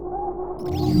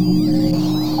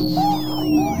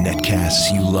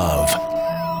Netcasts you love.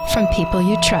 From people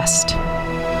you trust.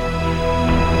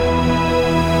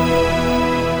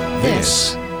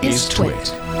 This is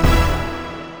Twit.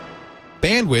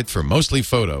 Bandwidth for Mostly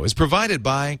Photo is provided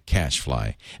by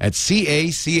Cashfly at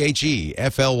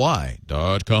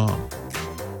CACHEFLY.com.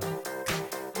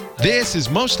 This is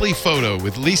Mostly Photo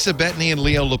with Lisa Bettany and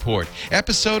Leo Laporte.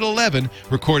 Episode 11,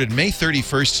 recorded May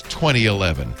 31st,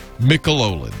 2011. Mikkel,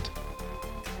 Aaland.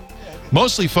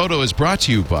 Mostly Photo is brought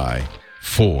to you by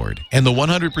Ford and the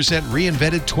 100%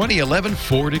 reinvented 2011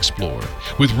 Ford Explorer.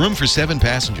 With room for 7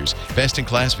 passengers,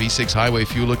 best-in-class V6 highway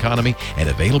fuel economy, and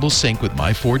available sync with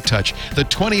My Ford Touch, the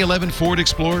 2011 Ford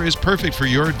Explorer is perfect for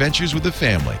your adventures with the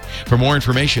family. For more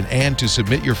information and to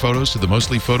submit your photos to the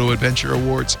Mostly Photo Adventure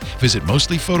Awards, visit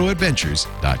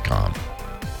mostlyphotoadventures.com.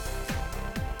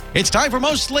 It's time for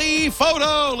Mostly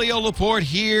Photo. Leo Laporte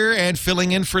here and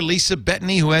filling in for Lisa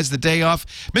Bettany, who has the day off.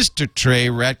 Mr. Trey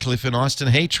Ratcliffe in Austin.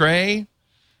 Hey, Trey.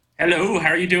 Hello, how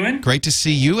are you doing? Great to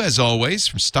see you, as always,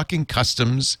 from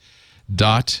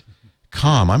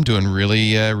stuckingcustoms.com. I'm doing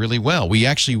really well. We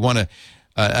actually want to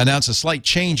announce a slight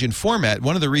change in format.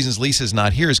 One of the reasons Lisa's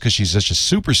not here is because she's such a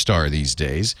superstar these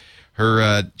days.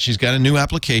 She's got a new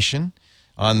application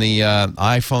on the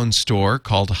iPhone store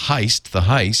called Heist, The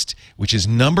Heist, which is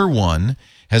 #1,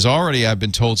 has already, I've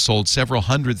been told, sold several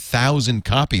 100,000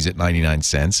 copies at 99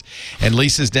 cents. And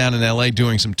Lisa's down in L.A.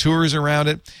 doing some tours around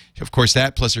it. Of course,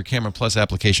 that plus her Camera Plus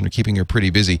application are keeping her pretty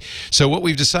busy. So what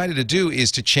we've decided to do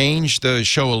is to change the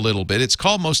show a little bit. It's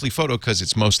called Mostly Photo because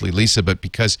it's mostly Lisa, but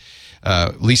because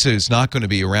Lisa is not going to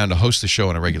be around to host the show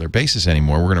on a regular basis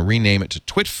anymore, we're going to rename it to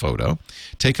Twit Photo,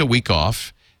 take a week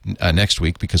off, next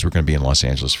week because we're going to be in Los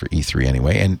Angeles for E3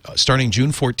 anyway. And starting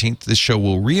June 14th, this show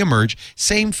will reemerge.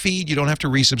 Same feed. You don't have to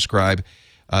resubscribe.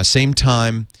 Same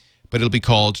time, but it'll be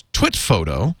called Twit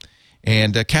Photo.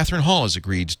 And Catherine Hall has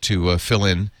agreed to fill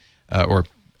in or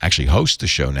actually host the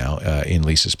show now in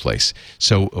Lisa's place.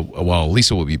 So while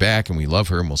Lisa will be back and we love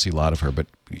her and we'll see a lot of her, but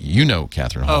you know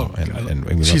Catherine Hall.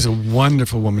 And she's a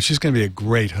wonderful woman. She's going to be a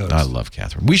great host. I love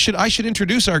Catherine. I should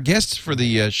introduce our guests for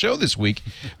the show this week.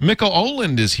 Mikkel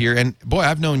Aaland is here, and boy,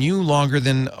 I've known you longer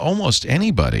than almost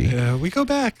anybody. Yeah, we go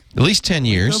back. At least 10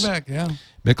 years. We go back, yeah.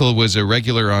 Mikkel was a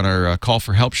regular on our Call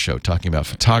for Help show talking about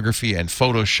photography and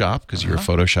Photoshop, because you're a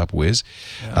Photoshop whiz.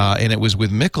 Yeah. And it was with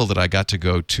Mikkel that I got to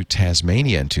go to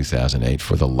Tasmania in 2008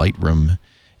 for the Lightroom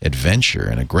adventure,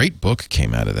 and a great book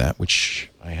came out of that,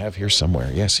 which I have here somewhere.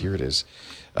 Yes, here it is.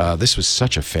 This was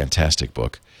such a fantastic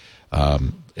book.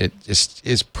 It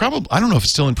is probably, I don't know if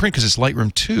it's still in print because it's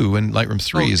Lightroom 2 and Lightroom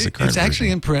 3 is the current version. It's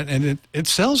actually in print, and it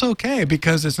sells okay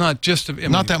because it's not just...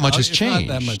 not that much has changed.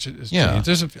 Not that much has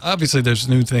changed. Obviously, there's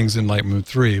new things in Lightroom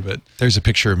 3, but... There's a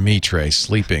picture of me, Trey,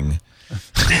 sleeping.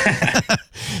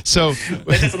 So it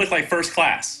doesn't look like first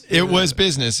class. It was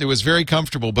business. It was very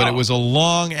comfortable, but it was a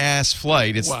long-ass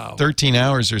flight. It's 13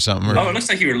 hours or something. Oh, it looks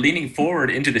like you were leaning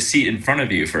forward into the seat in front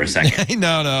of you for a second.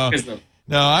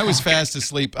 No, I was fast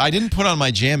asleep. I didn't put on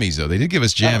my jammies, though. They did give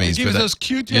us jammies. Give us those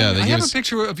cute jammies. Yeah, I have a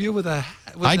picture of you with a...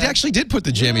 I actually did put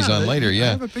the jammies on later, I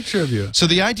have a picture of you. So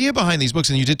the idea behind these books,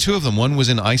 and you did 2 of them. One was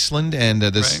in Iceland, and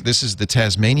this is the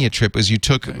Tasmania trip, is you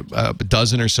took a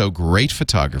dozen or so great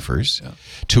photographers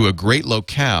to a great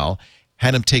locale,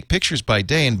 had them take pictures by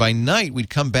day, and by night we'd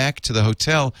come back to the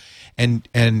hotel, and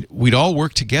we'd all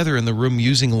work together in the room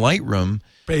using Lightroom.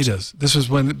 Betas. This was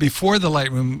before the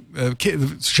Lightroom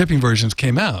shipping versions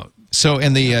came out. So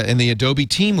and the Adobe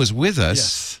team was with us.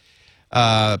 Yes.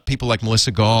 People like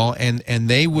Melissa Gall, and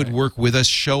they would work with us,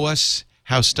 show us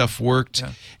how stuff worked,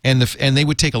 and they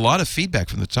would take a lot of feedback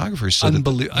from the photographers. So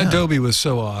Unbelievable. Adobe was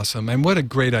so awesome, and what a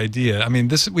great idea. I mean,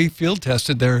 we field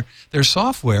tested their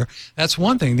software. That's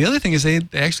one thing. The other thing is they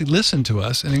actually listened to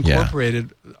us and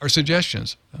incorporated our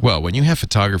suggestions. Well, when you have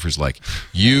photographers like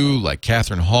you, like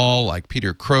Catherine Hall, like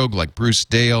Peter Krogh, like Bruce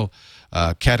Dale,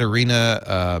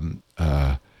 Katarina,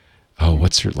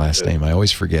 what's her last name? I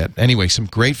always forget. Anyway, some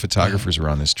great photographers were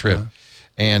on this trip.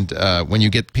 And when you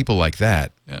get people like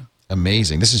that,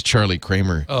 amazing. This is Charlie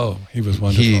Kramer. Oh, he was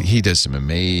wonderful. He does some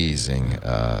amazing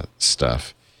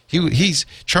stuff.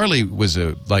 Charlie was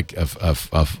a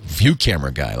view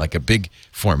camera guy, like a big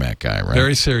format guy, right?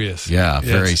 Very serious. Yeah,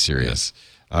 very serious.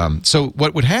 Yes. So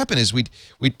what would happen is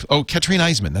Katrine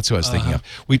Eisman, that's who I was thinking of.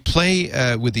 We'd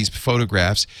play with these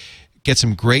photographs, get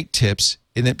some great tips,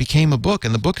 and it became a book.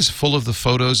 And the book is full of the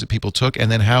photos that people took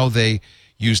and then how they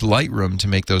used Lightroom to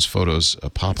make those photos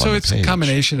pop on the page. So it's a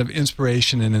combination of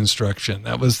inspiration and instruction.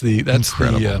 That's the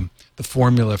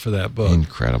formula for that book.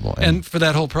 Incredible. And for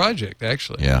that whole project,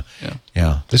 actually.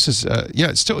 Yeah. This is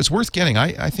it's worth getting.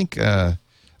 I think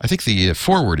I think the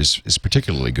foreword is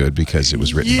particularly good because it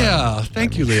was written. Yeah,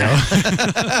 thank you, Leo.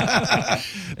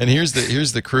 And here's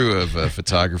the crew of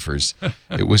photographers.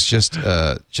 It was just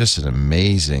an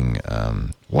amazing,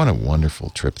 what a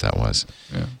wonderful trip that was.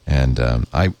 Yeah. And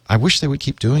I wish they would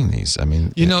keep doing these. I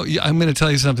mean, I'm going to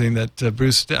tell you something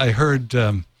that I heard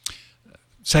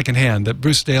secondhand that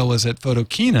Bruce Dale was at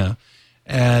Photokina,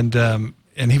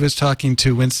 and he was talking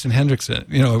to Winston Hendrickson.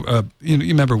 You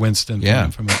remember Winston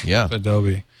from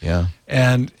Adobe. Yeah.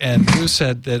 And Bruce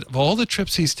said that of all the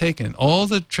trips he's taken, all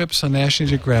the trips on National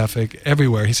Geographic,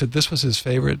 everywhere, he said this was his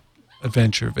favorite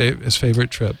adventure, his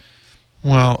favorite trip.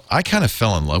 Well, I kind of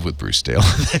fell in love with Bruce Dale.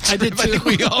 I did too. I think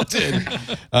we all did.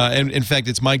 And in fact,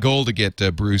 it's my goal to get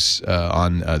Bruce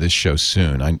on this show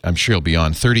soon. I'm sure he'll be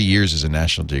on. 30 years as a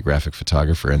National Geographic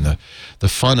photographer, and the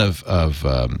fun of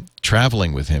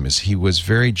traveling with him is he was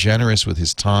very generous with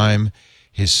his time,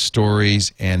 his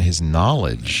stories, and his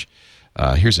knowledge.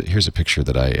 Here's a picture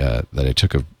that I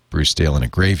took of Bruce Dale in a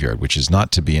graveyard, which is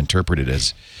not to be interpreted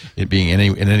as it being in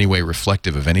any way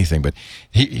reflective of anything. But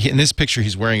he in this picture,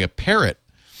 he's wearing a parrot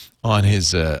on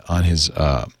his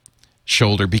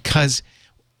shoulder because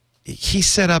he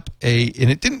set up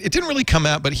and it didn't really come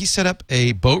out, but he set up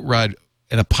a boat ride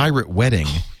and a pirate wedding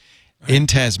in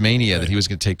Tasmania that he was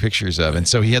going to take pictures of, and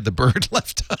so he had the bird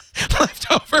left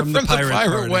over from the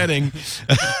pirate wedding.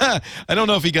 I don't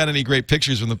know if he got any great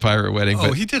pictures from the pirate wedding. Oh,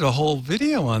 but he did a whole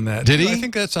video on that. Did he? I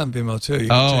think that's on Vimeo too.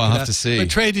 I'll have to see. But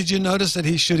Trey, did you notice that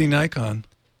he's shooting Nikon?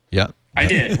 Yeah. I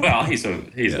did. Well, he's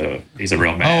a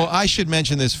real man. Oh, I should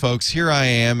mention this, folks. Here I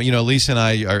am. Lisa and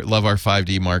I love our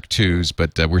 5D Mark IIs,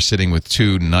 but we're sitting with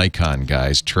two Nikon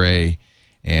guys. Trey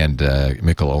and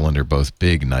Mikkel Aaland are both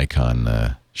big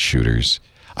Nikon shooters.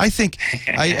 I think,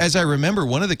 as I remember,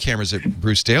 one of the cameras that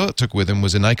Bruce Dale took with him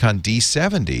was a Nikon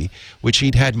D70, which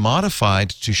he'd had modified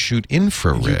to shoot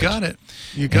infrared. You got it.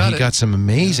 He got some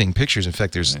amazing pictures. In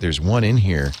fact, there's one in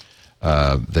here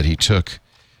that he took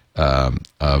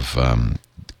of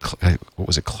what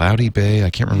was it, Cloudy Bay? I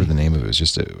can't remember the name of it. It was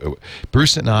just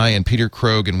Bruce and I and Peter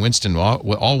Krogh and Winston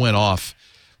all went off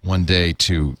one day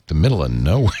to the middle of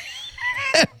nowhere.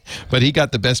 But he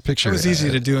got the best picture. It was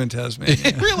easy to do in Tasmania.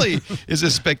 It really is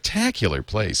a spectacular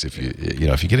place. If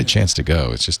you get a chance to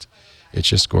go, it's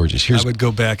just gorgeous. I would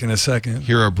go back in a second.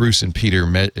 Here are Bruce and Peter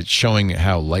showing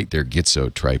how light their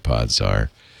Gitzo tripods are.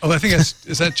 Oh, I think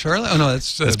is that Charlie? Oh no,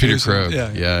 that's Peter Bruce.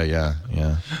 Krogh.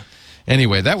 Yeah.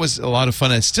 Anyway, that was a lot of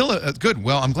fun. And it's still good.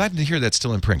 Well, I'm glad to hear that's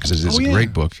still in print because it is a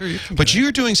great book. Sure, but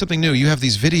you're doing something new. You have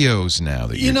these videos now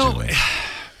that you're doing.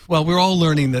 Well, we're all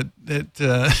learning that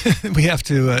we have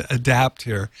to adapt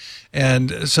here,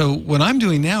 and so what I'm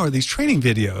doing now are these training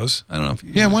videos. I don't know if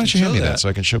why don't you hand me that so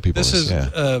I can show people this?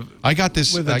 I got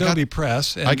this with Adobe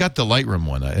Press. I got the Lightroom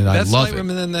one, and I love it. Lightroom,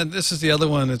 and then this is the other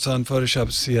one. It's on Photoshop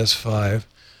CS5.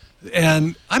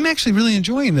 And I'm actually really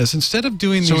enjoying this. Instead of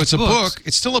doing these it's books, a book.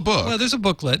 It's still a book. Well, there's a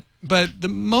booklet, but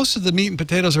most of the meat and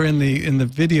potatoes are in the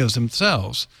videos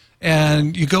themselves.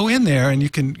 And you go in there and you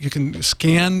can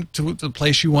scan to the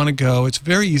place you want to go. It's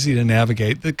very easy to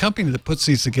navigate. The company that puts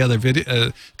these together,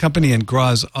 company in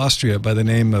Graz, Austria, by the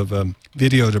name of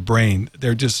Video to Brain,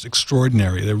 they're just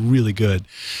extraordinary. They're really good,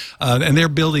 and they're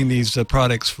building these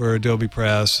products for Adobe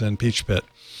Press and PeachPit.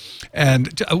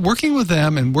 And working with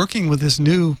them and working with this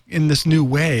new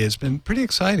way has been pretty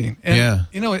exciting. And,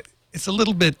 it's a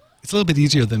little bit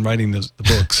easier than writing the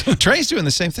books. Trey's doing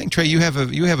the same thing. Trey, you have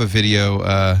a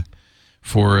video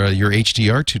for your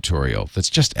HDR tutorial that's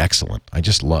just excellent. I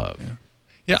just love.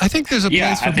 Yeah, I think there's a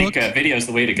place for books. I think video is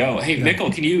the way to go. Hey,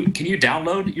 Mikkel, can you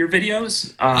download your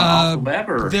videos off the web?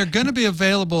 Or? They're going to be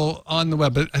available on the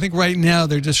web, but I think right now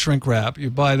they're just shrink wrap. You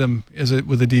buy them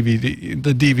with a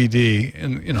DVD,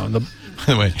 and the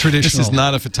by the way, traditional. This is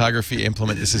not a photography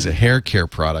implement. This is a hair care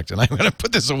product, and I'm going to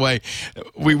put this away.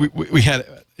 We had,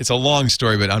 it's a long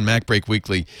story, but on Mac Break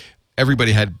Weekly,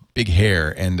 everybody had big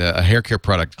hair, and a hair care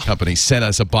product company sent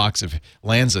us a box of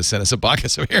Lanza sent us a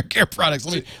box of hair care products.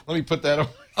 Let me put that over.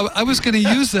 I was going to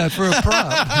use that for a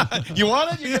prop. You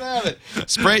want it? You can have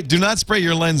it. Do not spray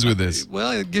your lens with this.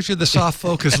 Well, it gives you the soft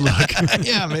focus look.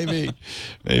 Yeah, maybe.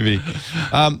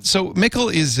 So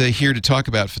Mikkel is here to talk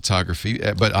about photography,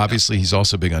 but obviously he's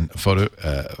also big on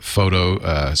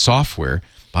photo software.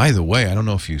 By the way, I don't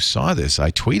know if you saw this.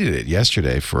 I tweeted it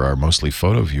yesterday for our mostly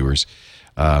photo viewers.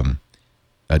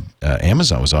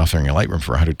 Amazon was offering a Lightroom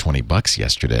for $120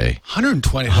 yesterday.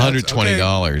 $120.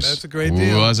 $120. That's a great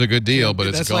deal. It was a good deal, but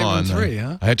it's gone. That's Lightroom 3,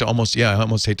 huh? I had to I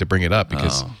almost hate to bring it up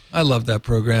because I love that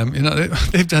program.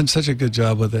 They've done such a good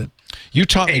job with it. You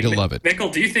taught me to love it.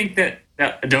 Mikkel, do you think that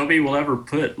Adobe will ever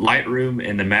put Lightroom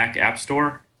in the Mac App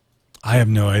Store? I have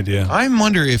no idea. I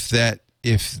wonder if that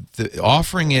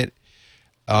offering it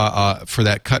for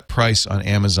that cut price on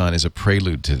Amazon is a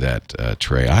prelude to that,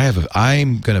 Trey,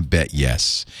 I'm going to bet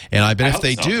yes, and I bet if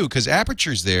they do, because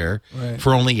Aperture's there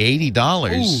for only $80.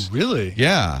 Oh, really?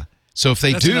 Yeah. So if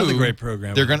they That's do, another great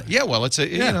program. they're gonna. Yeah, well, it's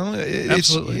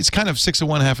it's kind of 6 of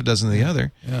one, half a dozen of the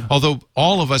other. Yeah. Although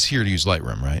all of us here use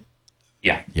Lightroom, right?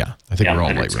 Yeah. Yeah, I think we're all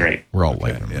it's Lightroom. great. We're all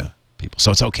Lightroom people,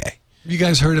 so it's okay. Have you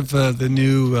guys heard of the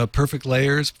new Perfect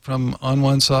Layers from On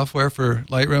One software for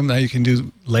Lightroom? Now you can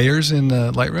do layers in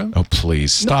Lightroom. Oh,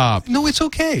 please stop. No, it's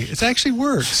okay. It actually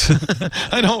works.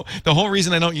 I don't. The whole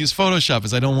reason I don't use Photoshop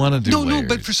is I don't want to do layers. No,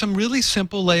 but for some really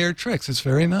simple layer tricks, it's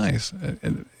very nice.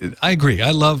 I agree. I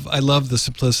love the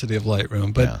simplicity of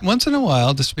Lightroom, but once in a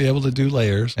while, just to be able to do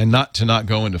layers and not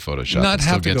go into Photoshop, not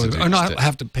have to go, or not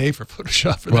have to pay for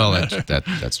Photoshop. For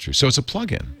that's true. So it's a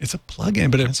plugin. It's a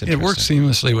plugin, but it works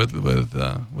seamlessly with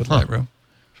Lightroom.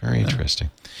 Very interesting.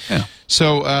 Yeah.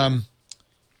 So,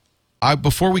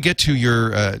 before we get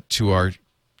to our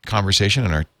conversation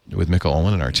and with Mikkel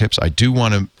Aaland and our tips, I do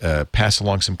want to pass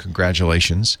along some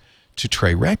congratulations to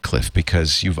Trey Ratcliffe,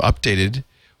 because you've updated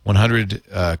 100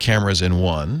 cameras in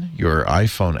one, your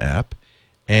iPhone app,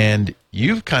 and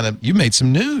you made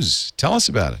some news. Tell us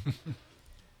about it.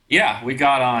 Yeah, we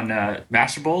got on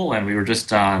Mashable, and we were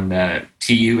just on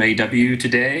TUAW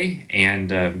today, and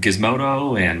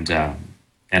Gizmodo,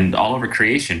 and all over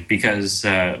Creation, because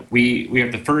we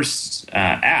have the first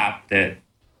app that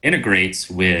integrates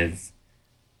with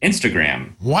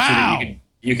Instagram. Wow! So that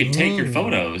you can take your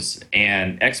photos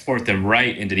and export them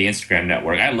right into the Instagram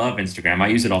network. I love Instagram. I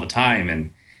use it all the time,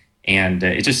 and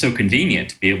it's just so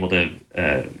convenient to be able to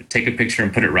take a picture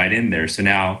and put it right in there. So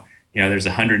now, there's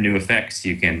 100 new effects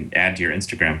you can add to your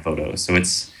Instagram photos. So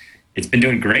it's been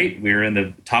doing great. We're in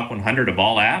the top 100 of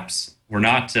all apps. We're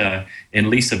not in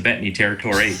Lisa Bettany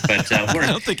territory, but I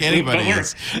don't think anybody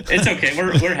is. It's okay.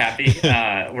 We're happy.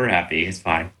 We're happy. It's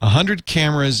fine. 100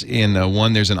 cameras in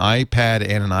one. There's an iPad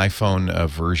and an iPhone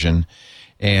version,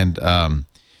 and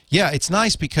it's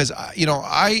nice because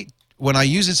when I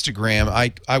use Instagram,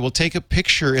 I will take a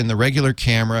picture in the regular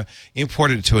camera,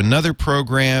 import it to another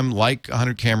program, like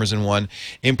 100 cameras in one,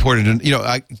 import it,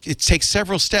 it takes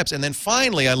several steps, and then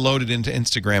finally I load it into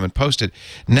Instagram and post it.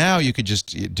 Now you could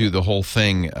just do the whole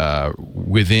thing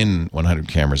within 100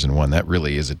 cameras in one. That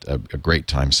really is a great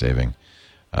time-saving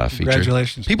feature.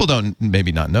 Congratulations. People don't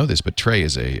maybe not know this, but Trey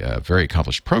is a very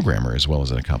accomplished programmer as well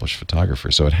as an accomplished photographer,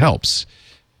 so it helps.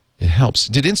 It helps.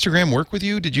 Did Instagram work with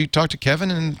you? Did you talk to Kevin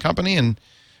and company,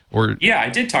 Yeah, I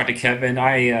did talk to Kevin.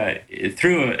 I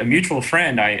through a mutual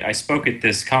friend, I spoke at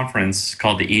this conference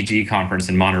called the EG conference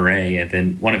in Monterey, and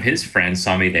then one of his friends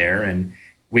saw me there, and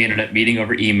we ended up meeting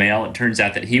over email. It turns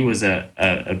out that he was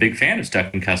a big fan of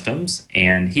Stuck in Customs,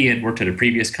 and he had worked at a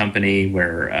previous company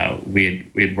where we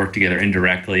had worked together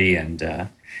indirectly, and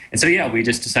so we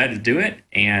just decided to do it,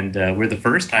 and we're the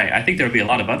first. I think there'll be a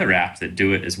lot of other apps that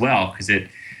do it as well, because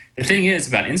the thing is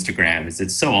about Instagram is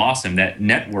it's so awesome. That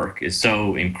network is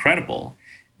so incredible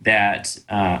that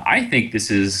I think this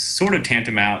is sort of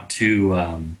tantamount to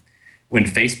when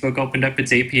Facebook opened up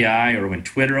its API, or when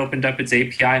Twitter opened up its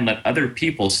API and let other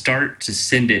people start to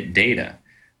send it data.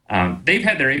 They've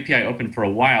had their API open for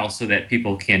a while so that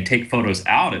people can take photos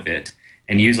out of it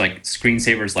and use like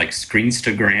screensavers like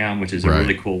Screenstagram, which is a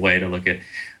really cool way to look at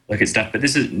stuff. But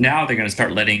this is now they're going to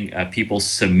start letting people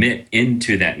submit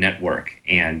into that network,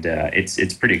 and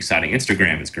it's pretty exciting.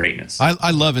 Instagram is greatness.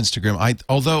 I love Instagram.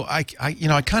 Although I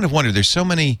kind of wonder. There's so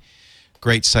many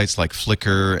great sites like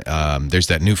Flickr. There's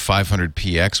that new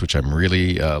 500px, which I'm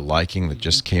really liking, that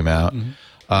just came out.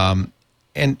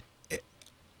 And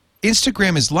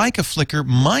Instagram is like a Flickr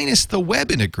minus the web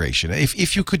integration. If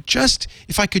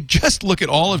I could just look at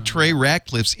all of Trey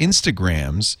Ratcliffe's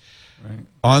Instagrams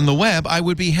on the web, I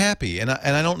would be happy. And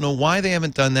I don't know why they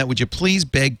haven't done that. Would you please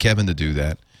beg Kevin to do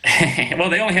that?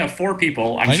 Well, they only have 4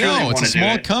 people. I know, it's a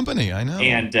small company. I know.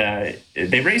 And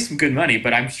they raised some good money,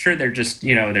 but I'm sure they're just,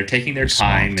 they're taking their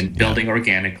time and building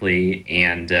organically.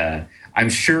 And I'm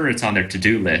sure it's on their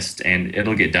to-do list, and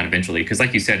it'll get done eventually. Because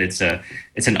like you said, it's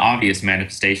an obvious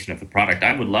manifestation of the product.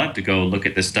 I would love to go look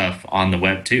at this stuff on the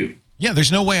web too. Yeah,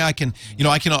 there's no way I can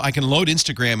load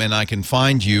Instagram and I can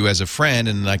find you as a friend,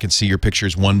 and I can see your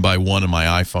pictures one by one on my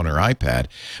iPhone or iPad.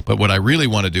 But what I really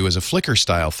want to do is a Flickr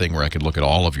style thing where I could look at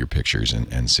all of your pictures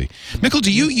and see. Mikkel,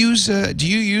 do you use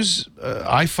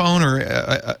iPhone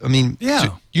or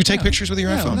do you take pictures with your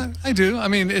iPhone? I do. I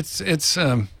mean, it's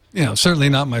certainly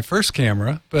not my first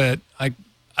camera, but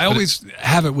I always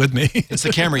have it with me. It's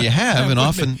the camera you have, and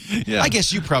often, Yeah. I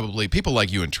guess you probably, people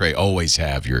like you and Trey always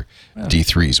have your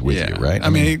D3s with you, right? I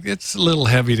mean, it's a little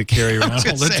heavy to carry around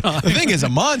all the time. The thing is a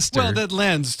monster. Well, that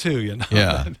lens too,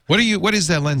 Yeah. What is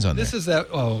that lens on This there?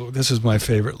 this is my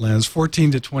favorite lens,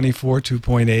 14 to 24,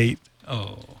 2.8.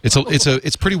 Oh.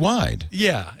 It's pretty wide.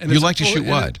 Yeah. And You it's like to shoot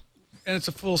wide. And it's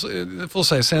a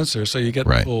full-size sensor, so you get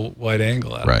the full wide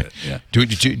angle out of it. Yeah.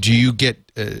 Do you get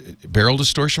barrel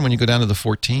distortion when you go down to the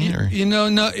 14? Or?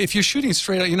 No. If you're shooting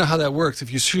straight on, you know how that works.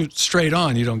 If you shoot straight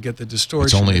on, you don't get the distortion.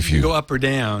 It's only if you go up or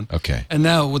down. Okay. And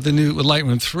now with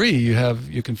Lightroom 3,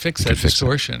 you can fix that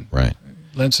distortion. Right.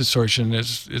 Lens distortion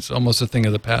it's almost a thing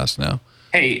of the past now.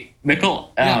 Hey, Mikkel,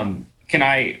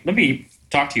 let me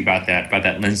talk to you about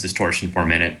that lens distortion for a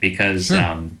minute, because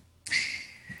Sure.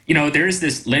 There's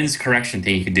this lens correction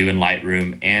thing you can do in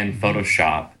Lightroom and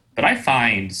Photoshop, but I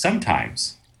find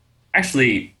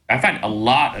a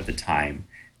lot of the time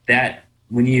that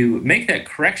when you make that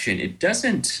correction, it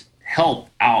doesn't help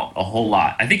out a whole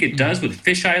lot. I think it does with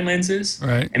fisheye lenses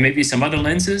and maybe some other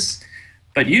lenses,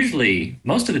 but usually,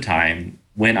 most of the time,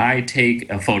 when I take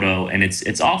a photo and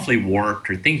it's awfully warped,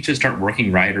 or things just aren't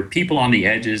working right, or people on the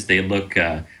edges, they look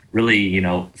really,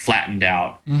 flattened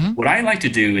out. What I like to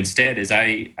do instead is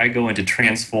I go into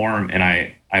transform and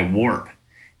I warp.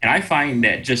 And I find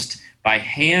that just by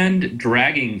hand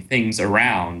dragging things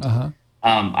around,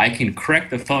 I can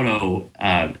correct the photo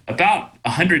about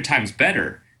 100 times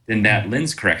better than that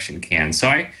lens correction can. So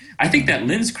I think that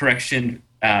lens correction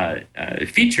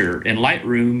feature in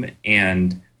Lightroom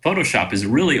and Photoshop is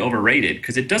really overrated,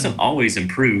 because it doesn't always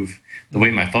improve the way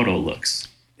my photo looks.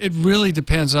 It really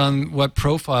depends on what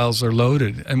profiles are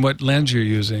loaded and what lens you're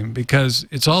using, because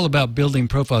it's all about building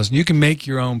profiles. And you can make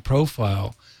your own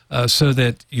profile so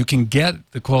that you can get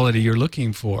the quality you're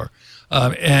looking for.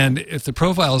 And if the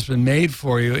profile has been made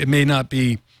for you, it may not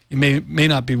be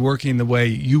working the way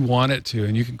you want it to,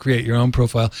 and you can create your own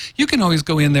profile. You can always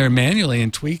go in there manually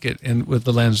and tweak it, and with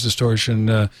the lens distortion.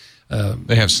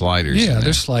 They have sliders. Yeah,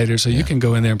 there's sliders, so you can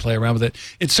go in there and play around with it.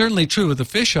 It's certainly true with the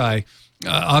fisheye.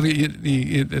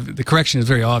 The correction is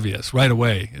very obvious right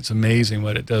away. It's amazing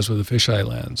what it does with the fisheye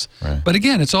lens. Right. But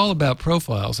again, it's all about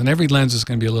profiles, and every lens is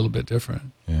going to be a little bit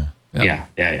different. Yeah.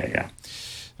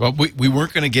 Well, we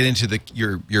weren't going to get into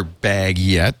your bag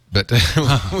yet, but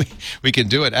we can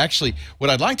do it. Actually, what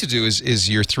I'd like to do is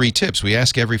your 3 tips. We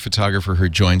ask every photographer who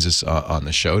joins us on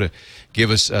the show to give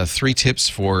us 3 tips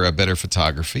for better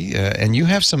photography, and you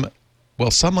have some,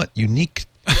 somewhat unique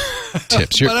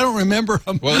tips. But I don't remember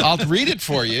them. Well, I'll read it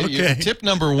for you. Okay. Tip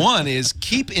number 1 is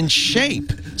keep in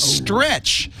shape.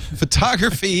 Stretch.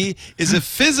 Photography is a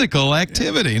physical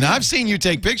activity. Now, I've seen you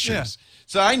take pictures. Yeah.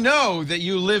 So I know that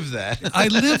you live that. I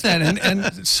live that,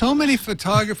 and so many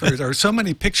photographers or so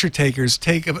many picture takers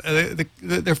take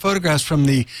their photographs from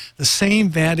the same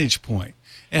vantage point.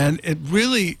 And it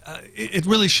really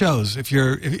shows if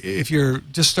you're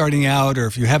just starting out, or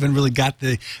if you haven't really got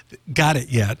it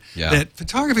yet. Yeah. That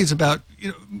photography is about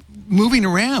moving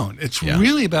around. It's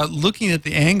really about looking at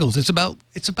the angles. It's about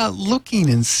looking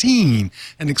and seeing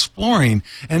and exploring.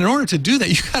 And in order to do that,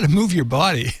 you got to move your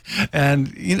body.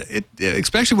 And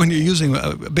especially when you're using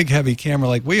a big heavy camera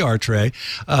like we are, Trey,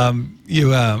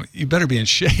 you better be in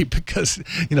shape, because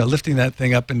lifting that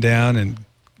thing up and down and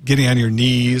getting on your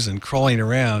knees and crawling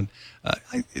around,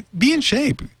 be in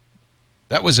shape.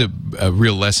 That was a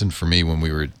real lesson for me when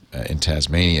we were in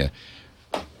Tasmania,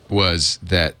 was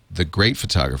that the great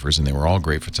photographers, and they were all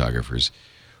great photographers,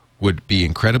 would be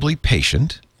incredibly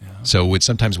patient. So would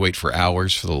sometimes wait for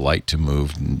hours for the light to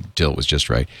move until it was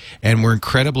just right. And were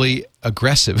incredibly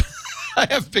aggressive. I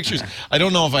have pictures, I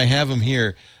don't know if I have them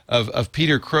here, of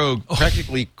Peter Krogh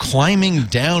practically climbing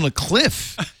down a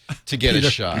cliff to get a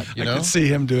shot. I can see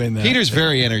him doing that. Peter's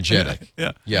very energetic.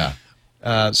 Yeah.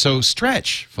 So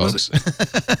stretch, folks.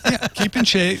 Keep in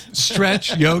shape,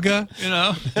 stretch, yoga,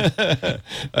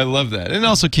 I love that. And it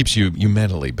also keeps you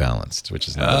mentally balanced, which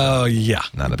is not a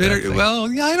bad thing.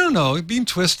 Well, I don't know. Being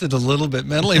twisted a little bit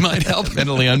mentally might help.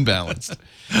 Mentally unbalanced.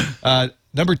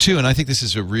 Number 2, and I think this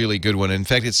is a really good one. In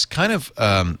fact, it's kind of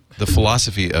the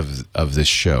philosophy of this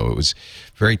show. It was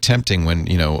very tempting when,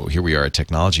 here we are at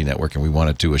Technology Network, and we want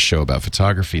to do a show about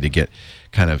photography, to get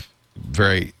kind of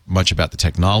very much about the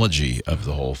technology of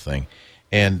the whole thing.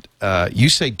 And you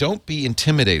say, don't be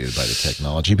intimidated by the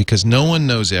technology, because no one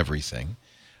knows everything.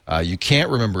 You can't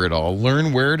remember it all.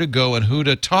 Learn where to go and who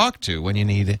to talk to when you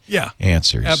need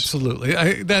answers. Absolutely.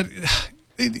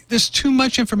 there's too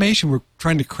much information we're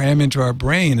trying to cram into our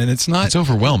brain, and it's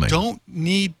overwhelming. You don't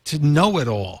need to know it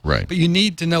all, right? But you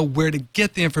need to know where to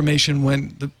get the information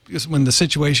when the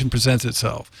situation presents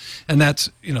itself, and that's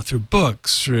through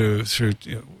books, through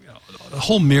a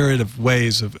whole myriad of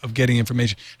ways of getting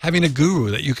information. Having a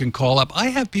guru that you can call up. I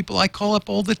have people I call up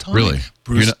all the time. Really?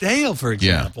 Bruce Dale, for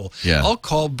example. Yeah. I'll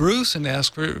call Bruce and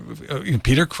ask for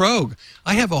Peter Krogh.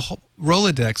 I have a whole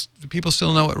Rolodex. Do people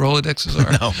still know what Rolodexes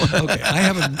are? No. Okay.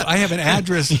 I have an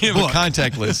address You have book a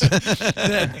contact list.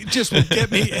 that just will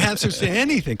get me answers to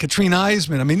anything. Katrina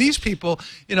Eisman. I mean, these people,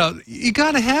 you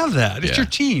got to have that. It's your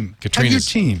team. Katrina have your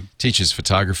team. Teaches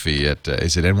photography at,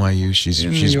 is it NYU? She's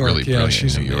In New York, really brilliant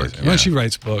she's in New York. amazing. Well, she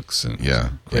writes books and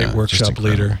great just workshop incredible.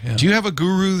 leader. Yeah. Do you have a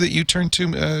guru that you turn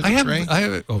to, Trey?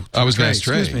 I was going to ask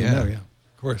Trey. Excuse me. Yeah. No,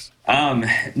 of course.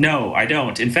 No, I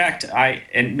don't. In fact,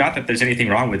 and not that there's anything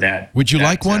wrong with that. Would you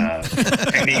like one?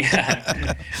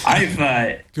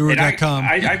 I've Guru.com.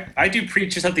 I do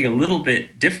preach something a little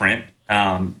bit different,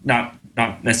 not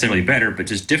necessarily better, but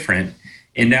just different.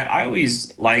 In that I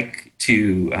always like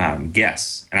to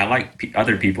guess, and I like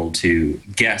other people to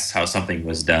guess how something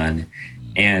was done,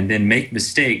 and then make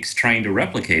mistakes trying to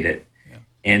replicate it,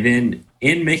 and then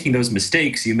in making those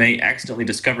mistakes, you may accidentally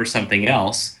discover something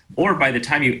else, or by the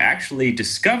time you actually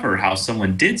discover how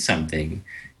someone did something,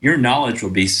 your knowledge will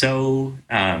be so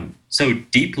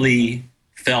deeply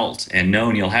felt and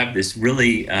known. You'll have this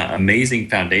really amazing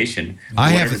foundation.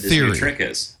 I have a this theory. new trick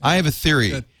is. I have a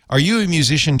theory. Are you a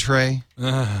musician, Trey?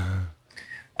 No,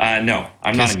 I'm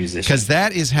not a musician. Because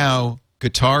that is how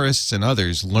guitarists and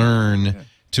others learn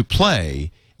to play.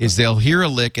 Is they'll hear a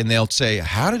lick and they'll say,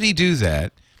 "How did he do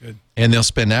that?" Good. And they'll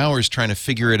spend hours trying to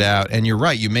figure it out. And you're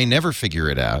right, you may never figure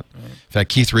it out. In fact,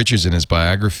 Keith Richards in his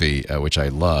biography, which I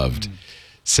loved,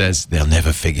 says they'll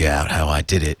never figure out how I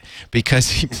did it because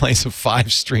he plays a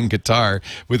 5-string guitar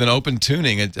with an open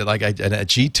tuning, like a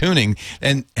G tuning,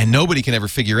 and nobody can ever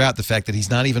figure out the fact that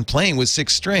he's not even playing with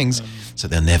 6 strings, so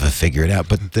they'll never figure it out.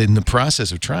 But in the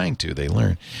process of trying to, they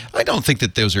learn. I don't think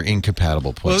that those are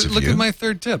incompatible points of view. Look at my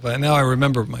third tip. Now I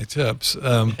remember my tips.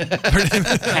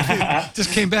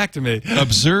 Just came back to me.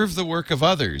 Observe the work of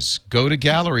others. Go to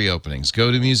gallery openings.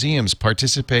 Go to museums.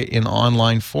 Participate in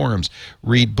online forums.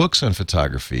 Read books on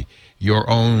photography. Your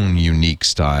own unique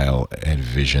style and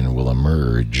vision will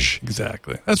emerge.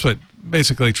 Exactly. That's what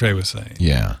basically Trey was saying.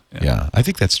 Yeah. I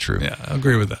think that's true. Yeah, I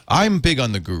agree with that. I'm big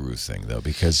on the guru thing, though,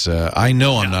 because I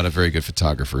know I'm not a very good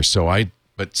photographer.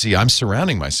 But see, I'm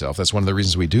surrounding myself. That's one of the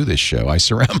reasons we do this show. I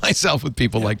surround myself with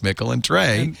people like Mikkel and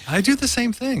Trey. And I do the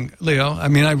same thing, Leo. I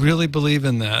mean, I really believe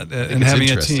in that, in having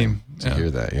a team. To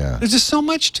hear that, yeah. There's just so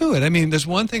much to it. I mean, there's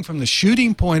one thing from the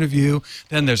shooting point of view,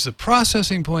 then there's the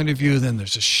processing point of view, then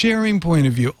there's the sharing point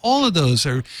of view. All of those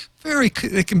are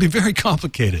they can be very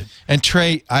complicated. And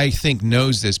Trey, I think,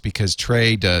 knows this because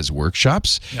Trey does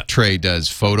workshops. Yeah. Trey does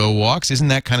photo walks. Isn't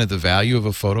that kind of the value of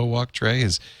a photo walk, Trey,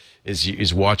 is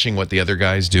watching what the other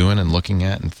guy's doing and looking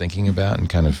at and thinking about and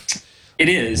kind of It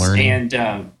is. learning?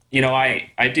 And,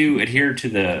 I do adhere to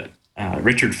the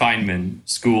Richard Feynman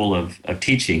school of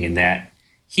teaching in that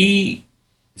he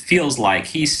feels like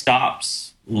he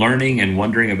stops learning and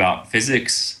wondering about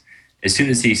physics as soon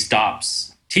as he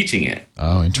stops teaching it.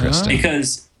 Oh, interesting.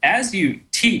 Because as you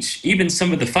teach even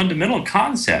some of the fundamental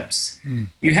concepts,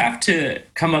 you have to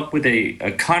come up with a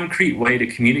concrete way to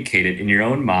communicate it in your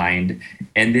own mind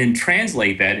and then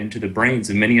translate that into the brains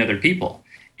of many other people.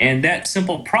 And that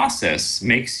simple process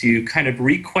makes you kind of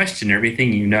re-question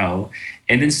everything you know.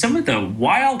 And then some of the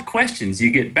wild questions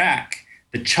you get back,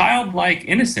 the childlike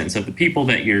innocence of the people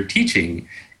that you're teaching,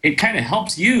 it kind of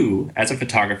helps you as a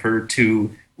photographer to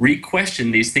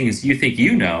re-question these things you think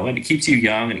you know, and it keeps you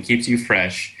young and it keeps you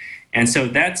fresh. And so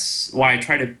that's why I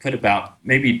try to put about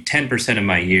maybe 10% of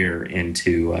my year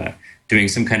into doing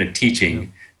some kind of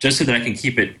teaching, just so that I can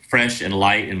keep it fresh and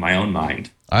light in my own mind.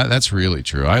 That's really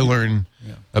true. I learn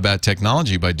about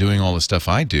technology by doing all the stuff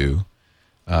I do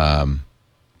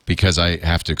because I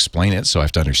have to explain it, so I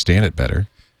have to understand it better.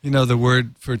 You know, the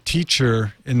word for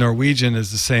teacher in Norwegian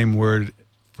is the same word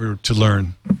for to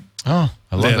learn. Oh,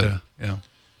 I love it. Yeah.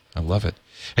 I love it.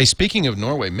 Hey, speaking of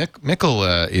Norway,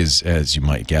 Mikkel is, as you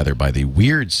might gather by the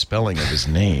weird spelling of his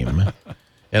name,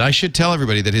 and I should tell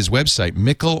everybody that his website,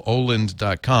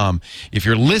 mikkelaaland.com, if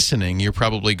you're listening, you're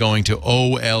probably going to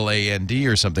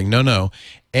OLAND or something. No,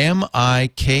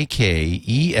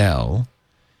 MikkelAALAND.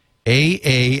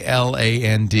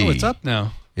 Oh, it's up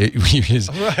now. It is,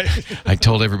 right. I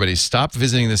told everybody, stop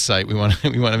visiting the site. We want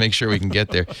to make sure we can get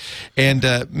there. And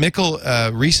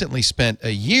Mikkel recently spent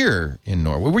a year in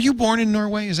Norway. Were you born in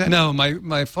Norway? Is that No,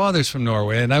 my father's from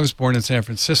Norway, and I was born in San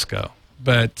Francisco.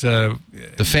 but The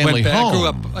family went back,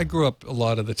 home. I grew up a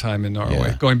lot of the time in Norway,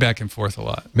 Yeah. going back and forth a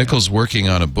lot. Mikkel's working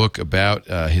on a book about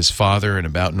his father and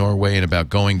about Norway and about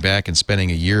going back and spending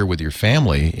a year with your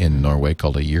family in Norway,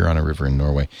 called A Year on a River in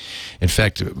Norway. In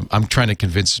fact, I'm trying to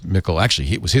convince Mikkel,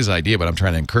 actually, it was his idea, but I'm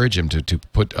trying to encourage him to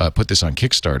put this on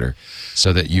Kickstarter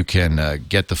so that you can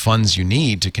get the funds you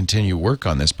need to continue work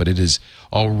on this. But it is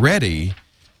already,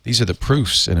 these are the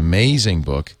proofs, an amazing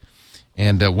book.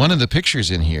 And one of the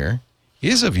pictures in here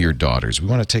is of your daughters. We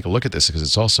want to take a look at this because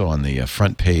it's also on the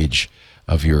front page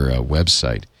of your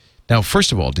website. Now,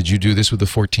 first of all, did you do this with the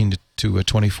 14 to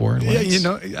 24 lens?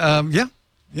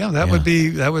 Yeah, that would be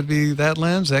that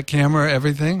lens, that camera,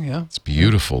 everything. Yeah, it's a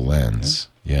beautiful lens.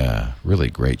 Yeah, really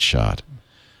great shot.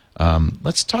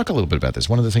 Let's talk a little bit about this.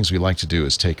 One of the things we like to do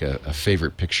is take a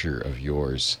favorite picture of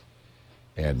yours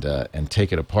and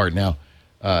take it apart. Now,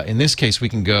 in this case, we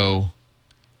can go.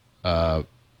 I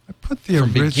put the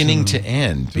from original. beginning to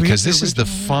end, because this is the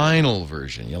final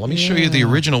version. Yeah, let me show you the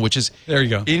original, which is there you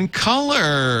go in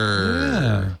color.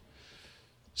 Yeah.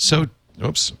 So,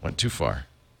 oops, went too far.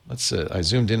 Let's. I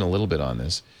zoomed in a little bit on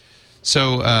this.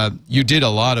 So you did a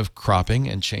lot of cropping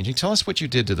and changing. Tell us what you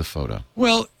did to the photo.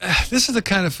 Well, this is the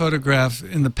kind of photograph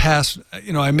in the past,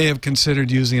 I may have considered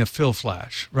using a fill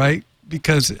flash, right?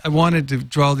 Because I wanted to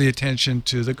draw the attention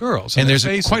to the girls. And there's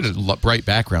faces. quite a bright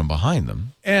background behind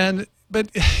them. But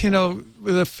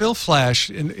with a fill flash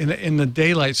in the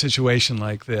daylight situation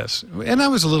like this, and I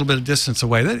was a little bit of distance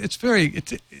away. It's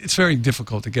very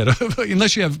difficult to get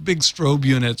unless you have big strobe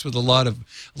units with a lot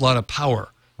of power.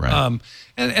 Right.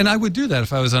 And I would do that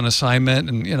if I was on assignment,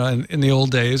 and in the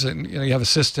old days, and you have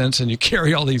assistants and you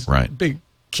carry all these big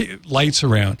lights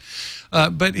around.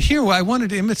 But here I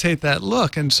wanted to imitate that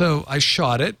look, and so I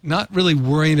shot it, not really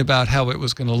worrying about how it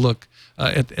was going to look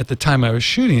at the time I was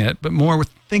shooting it, but more with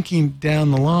thinking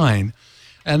down the line.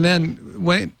 And then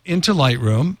went into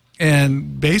Lightroom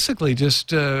and basically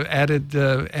just added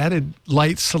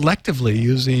light selectively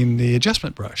using the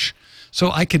adjustment brush.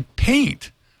 So I could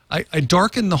paint. I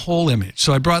darkened the whole image.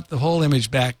 So I brought the whole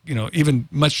image back, even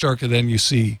much darker than you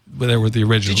see there with the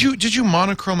original. Did you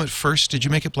monochrome it first? Did you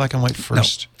make it black and white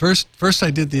first? No. First I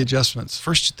did the adjustments.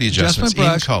 First the adjustments in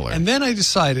brush, color. And then I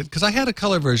decided, because I had a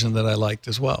color version that I liked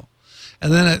as well.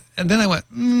 And then I went,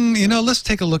 let's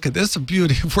take a look at this. It's the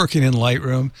beauty of working in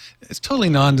Lightroom. It's totally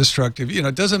non-destructive.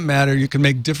 It doesn't matter. You can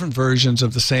make different versions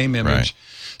of the same image. Right.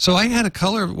 So I had a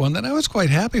color one that I was quite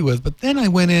happy with, but then I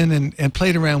went in and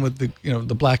played around with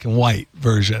the black and white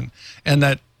version, and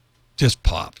that just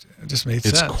popped. It just made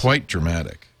sense. It's quite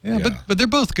dramatic. Yeah. But they're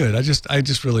both good. I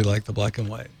just really like the black and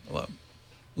white a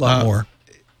lot more.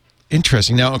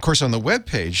 Interesting. Now, of course, on the web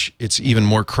page, it's even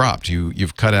more cropped.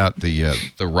 You've cut out the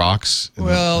rocks.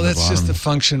 Well, that's just a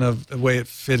function of the way it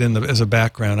fit in as a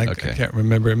background. I can't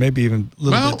remember. It may be even a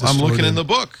little bit distorted. I'm looking in the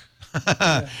book.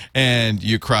 And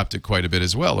you cropped it quite a bit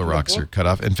as well. The rocks are cut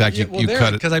off. In fact, you cut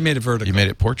it because I made it vertical. You made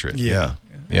it portrait. Yeah.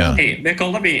 Hey,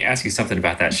 Mikkel, let me ask you something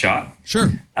about that shot. Sure.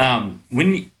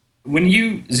 When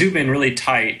you zoom in really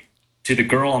tight to the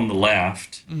girl on the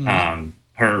left,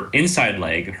 her inside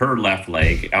leg, her left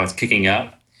leg, I was kicking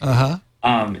up.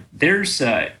 There's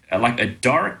like a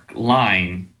dark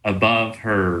line above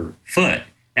her foot.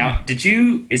 Now,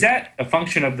 is that a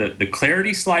function of the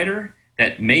clarity slider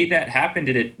that made that happen?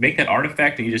 Did it make that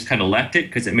artifact and you just kind of left it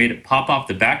because it made it pop off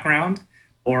the background?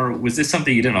 Or was this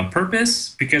something you did on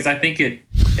purpose? Because I think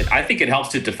it helps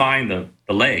to define the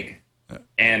leg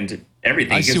and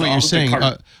everything. I see what you're saying.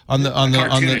 On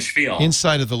the feel.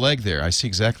 Inside of the leg there, I see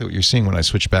exactly what you're seeing when I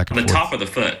switch back and forth. On the top of the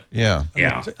foot. Yeah.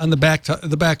 On the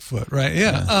back foot, right?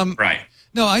 Yeah. Right.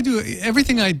 No, I do.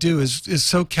 Everything I do is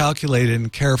so calculated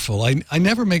and careful. I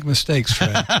never make mistakes,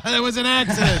 Fred. It was an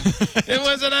accident. It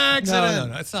was an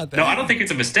accident. No, it's not that. No, I don't think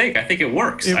it's a mistake. I think it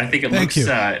works. I think it looks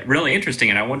really interesting,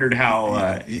 and I wondered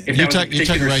how if that was a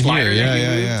particular right slider here.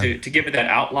 that you used to give it that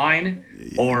outline,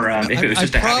 or if it was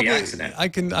just a happy accident.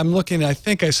 I'm looking. I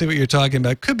think I see what you're talking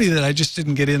about. Could be that I just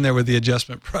didn't get in there with the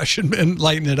adjustment brush and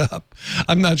lighten it up.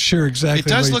 I'm not sure exactly. It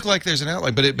does look like there's an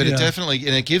outline, but it definitely,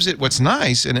 and it gives it what's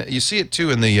nice, and you see it too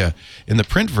in the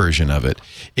print version of it.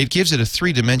 It gives it a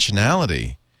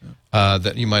three-dimensionality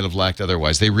that you might have lacked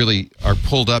otherwise. They really are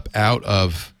pulled up out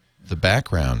of the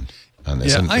background on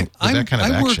this. Yeah, and that kind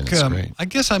of action, it's great. I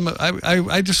guess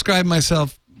I describe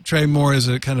myself, Trey, more as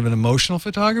a kind of an emotional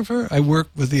photographer. I work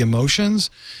with the emotions,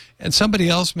 and somebody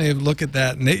else may look at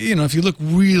that, and if you look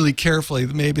really carefully,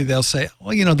 maybe they'll say,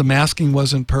 well, the masking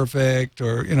wasn't perfect,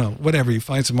 or whatever. You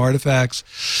find some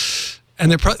artifacts,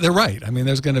 and they're right. I mean,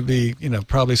 there's going to be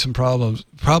probably some problems,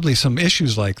 probably some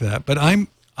issues like that. But I'm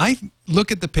I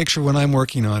look at the picture when I'm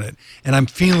working on it, and I'm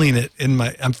feeling it in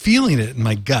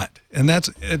my gut. And that's,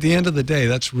 at the end of the day,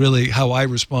 that's really how I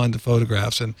respond to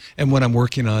photographs, and when I'm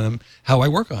working on them, how I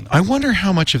work on them. I wonder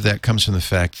how much of that comes from the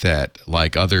fact that,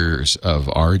 like others of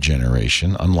our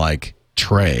generation, unlike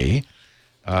Trey,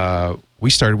 we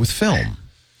started with film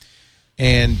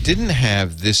and didn't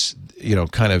have this,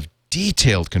 kind of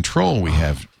detailed control we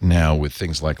have now with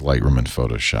things like Lightroom and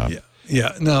Photoshop. Yeah.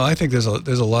 Yeah, no, I think there's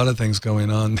a lot of things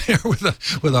going on there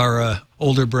with our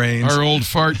older brains. Our old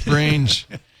fart brains.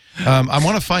 I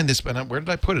want to find this, but where did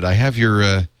I put it? I have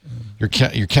your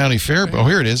county fair. Oh,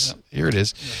 here it is. Here it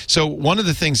is. So one of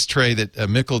the things, Trey, that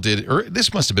Mikkel did,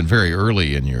 this must have been very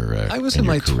early in your I was in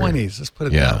my career. 20s. Let's put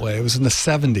it that way. It was in the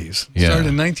 70s. Yeah. Started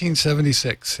in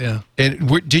 1976. Yeah. And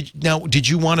did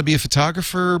you want to be a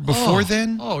photographer before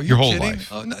then? Oh, your whole kidding? life?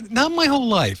 Oh, not my whole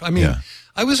life. I mean,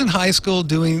 I was in high school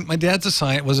my dad's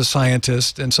was a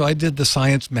scientist, and so I did the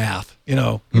science math.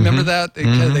 Remember that?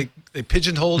 They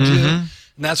pigeonholed you, and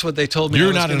that's what they told me.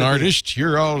 You're not an artist.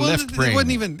 You're all left brain. It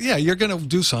wasn't even. Yeah, you're going to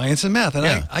do science and math,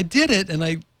 and I did it, and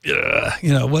it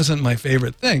wasn't my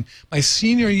favorite thing. My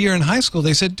senior year in high school,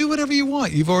 they said, do whatever you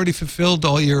want. You've already fulfilled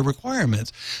all your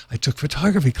requirements. I took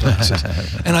photography classes,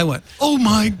 and I went, oh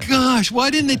my gosh,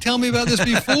 why didn't they tell me about this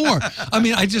before? I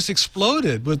mean, I just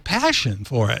exploded with passion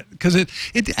for it, because it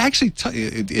actually,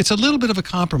 it's a little bit of a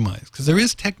compromise, because there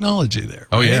is technology there.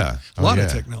 Oh, right? yeah. A lot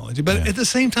of technology. But at the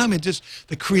same time, it just,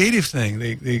 the creative thing,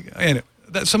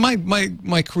 so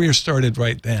my career started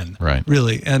right then,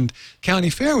 really, and county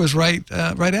fair was right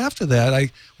after that.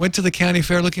 I went to the county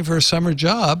fair looking for a summer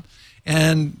job,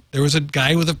 and there was a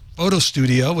guy with a photo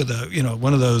studio with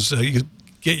one of those you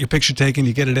get your picture taken,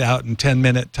 you get it out in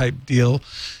 10-minute type deal,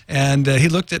 and he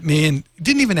looked at me and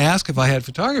didn't even ask if I had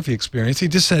photography experience. He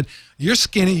just said, "You're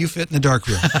skinny, you fit in the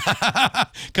darkroom."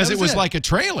 Because it was like a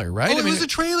trailer, right? Oh, it was a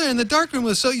trailer, and the darkroom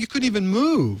was so you couldn't even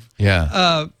move.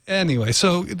 Yeah. Anyway,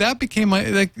 so that became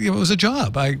it was a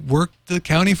job. I worked the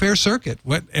county fair circuit,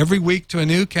 went every week to a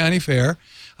new county fair,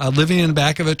 living in the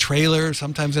back of a trailer,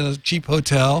 sometimes in a cheap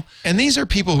hotel. And these are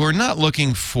people who are not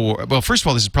looking for, well, first of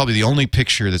all, this is probably the only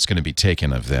picture that's going to be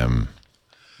taken of them,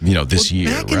 this year,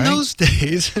 back in those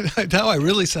days, now I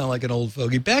really sound like an old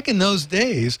fogey. Back in those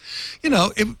days,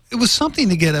 it was something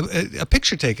to get a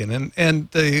picture taken,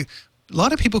 and a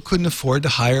lot of people couldn't afford to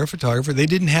hire a photographer. They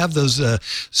didn't have those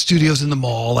studios in the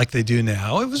mall like they do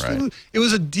now. It was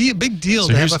a big deal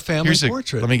to have a family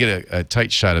portrait. Let me get a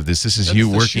tight shot of this. This is you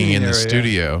working in the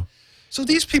studio. So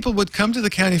these people would come to the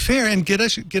county fair and get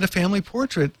a family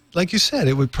portrait. Like you said,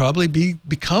 it would probably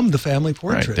become the family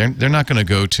portrait. Right. They're not going to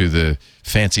go to the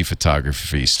fancy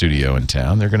photography studio in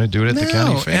town. They're going to do it at the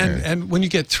county fair. And when you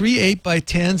get 3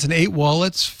 8x10s and 8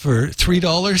 wallets for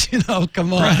 $3,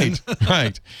 come on.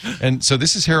 Right. And so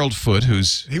this is Harold Foote,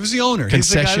 he was the owner.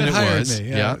 Concession He's the guy that hired was. me.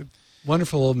 Yeah.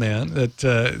 Wonderful old man that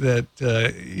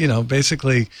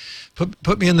basically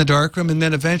put me in the darkroom, and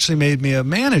then eventually made me a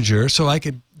manager so I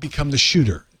could become the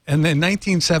shooter. And then in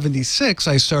 1976,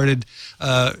 I started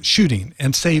shooting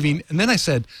and saving. And then I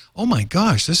said, "Oh my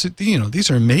gosh, these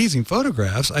are amazing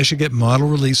photographs. I should get model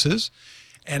releases,"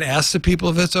 and ask the people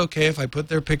if it's okay if I put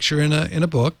their picture in a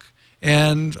book.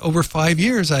 And over 5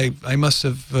 years, I must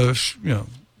have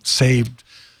saved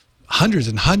hundreds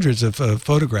and hundreds of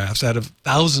photographs out of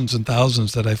thousands and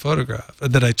thousands that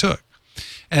I took.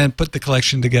 And put the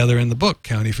collection together in the book,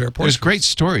 County Fair Portraits. There's great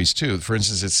stories, too. For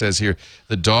instance, it says here,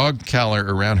 the dog collar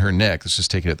around her neck, this was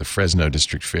taken at the Fresno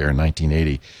District Fair in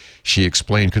 1980, she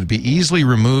explained, could be easily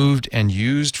removed and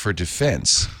used for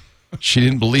defense. She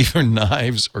didn't believe her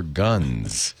knives or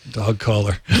guns. Dog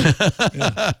collar.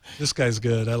 Yeah. This guy's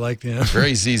good. I like him.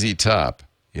 Very ZZ Top.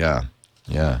 Yeah.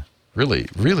 Really,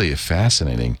 really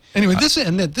fascinating. Anyway,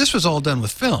 this was all done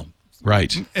with film.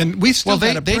 Right. And we still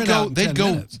they'd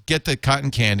go get the cotton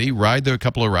candy, ride a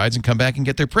couple of rides, and come back and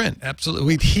get their print. Absolutely.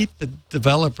 We'd heat the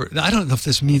developer. I don't know if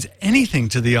this means anything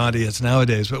to the audience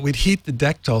nowadays, but we'd heat the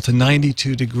Dectal to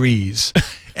 92 degrees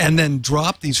and then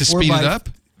drop these to speed it up?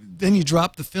 Then you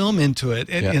drop the film into it,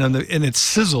 and and it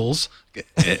sizzles.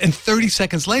 And 30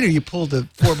 seconds later, you pull the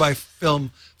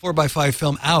 4x5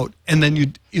 film out, and then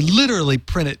you literally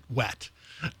print it wet.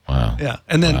 Wow. Yeah,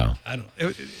 and then I don't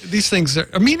know. These things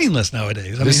are meaningless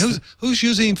nowadays. I mean, who's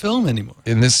using film anymore?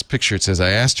 In this picture, it says, "I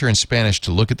asked her in Spanish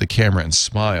to look at the camera and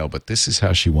smile, but this is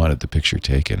how she wanted the picture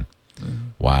taken."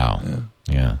 Wow.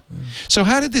 Yeah. So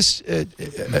how did this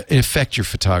affect your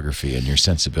photography and your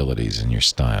sensibilities and your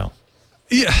style?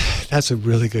 Yeah, that's a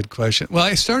really good question. Well,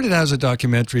 I started out as a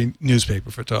documentary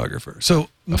newspaper photographer. So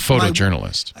A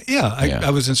photojournalist. I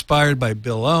was inspired by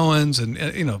Bill Owens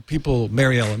and people,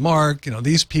 Mary Ellen Mark,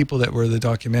 these people that were the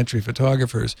documentary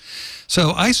photographers.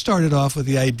 So I started off with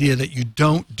the idea that you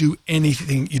don't do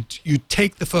anything. You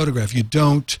take the photograph. You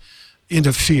don't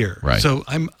interfere. Right. So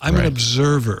I'm an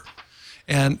observer.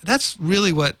 And that's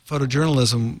really what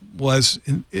photojournalism was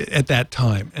at that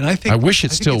time. And I wish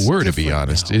it still were, to be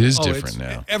honest. Now. It is different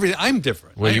now. I'm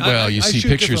different. Well, you see shoot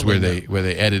pictures where differently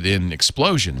they edit in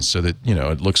explosions so that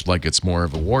it looks like it's more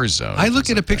of a war zone. I look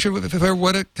at a picture for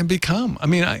what it can become. I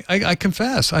mean, I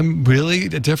confess, I'm really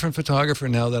a different photographer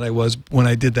now than I was when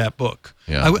I did that book.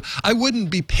 Yeah. I wouldn't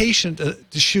be patient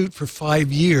to shoot for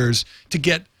 5 years to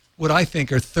get what I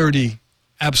think are 30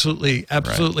 absolutely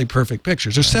perfect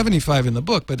pictures. There's 75 in the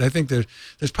book, but I think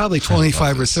there's probably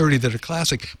 25 or 30 that are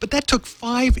classic. But that took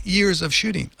 5 years of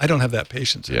shooting. I don't have that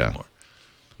patience anymore.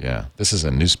 Yeah, this is a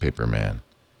newspaper man.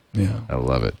 Yeah, I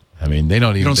love it. I mean, they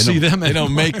don't see them. They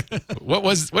don't make what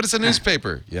is a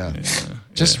newspaper? Yeah.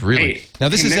 Just really. Hey, now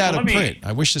this is Mikkel, out of print.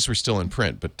 I wish this were still in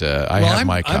print, but I have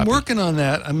my copy. I'm working on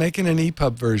that. I'm making an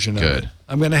EPUB version of it. Good.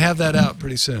 I'm going to have that out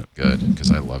pretty soon. Good, because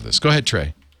I love this. Go ahead,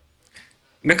 Trey.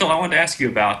 Mikkel, I wanted to ask you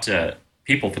about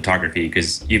people photography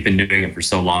because you've been doing it for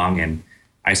so long, and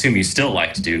I assume you still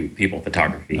like to do people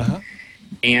photography. Uh-huh.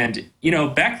 And,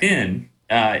 back then,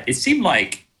 it seemed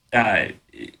like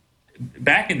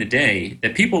back in the day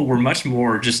that people were much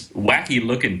more just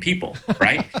wacky-looking people,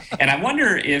 right? And I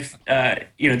wonder if,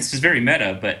 this is very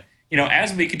meta, but,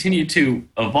 as we continue to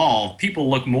evolve, people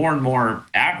look more and more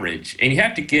average, and you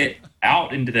have to get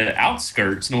out into the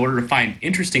outskirts in order to find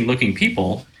interesting-looking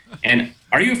people. And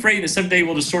are you afraid that someday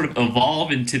we'll just sort of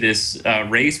evolve into this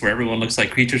race where everyone looks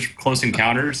like creatures from Close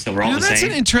Encounters, so we're all the That's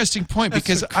same? an interesting point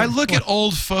because I look at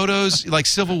old photos, like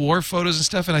Civil War photos and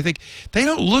stuff, and I think they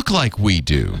don't look like we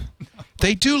do.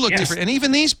 They do look different. And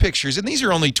even these pictures, and these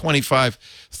are only 25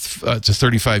 to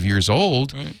 35 years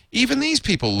old, even these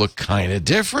people look kind of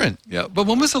different. Yeah, but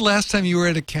when was the last time you were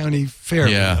at a county fair?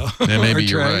 Yeah, maybe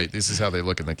you're right. This is how they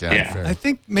look in the county fair. I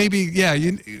think maybe,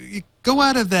 you go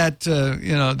out of that,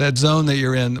 that zone that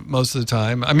you're in most of the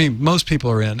time. I mean, most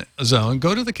people are in a zone.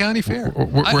 Go to the county fair.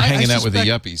 We're hanging out with the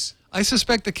yuppies. I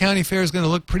suspect the county fair is going to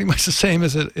look pretty much the same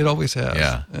as it always has.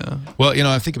 Yeah. Well,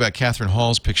 I think about Catherine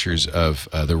Hall's pictures of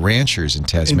the ranchers in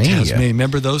Tasmania.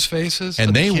 Remember those faces?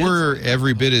 And they were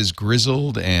every bit as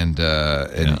grizzled, and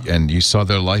you saw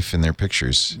their life in their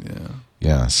pictures.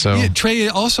 Yeah. So Trey,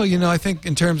 also, I think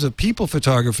in terms of people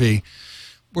photography,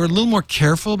 we're a little more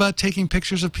careful about taking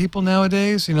pictures of people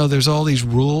nowadays. There's all these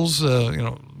rules,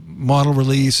 model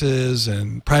releases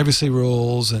and privacy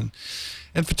rules, and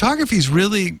photography's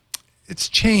really, it's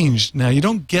changed now. You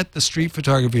don't get the street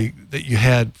photography that you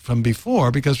had from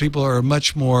before because people are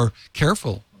much more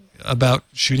careful about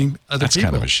shooting other that's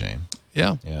people. Kind of a shame.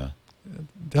 Yeah,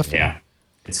 definitely. Yeah,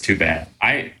 it's too bad.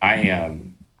 I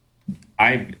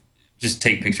just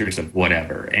take pictures of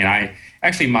whatever, and I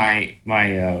actually my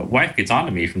wife gets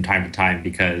onto me from time to time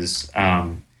because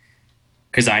I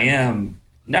am.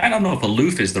 I don't know if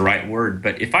aloof is the right word,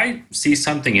 but if I see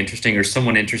something interesting or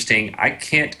someone interesting, I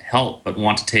can't help but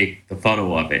want to take the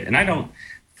photo of it. And I don't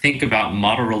think about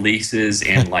model releases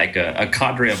and like a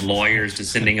cadre of lawyers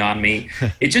descending on me.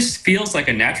 It just feels like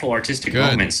a natural artistic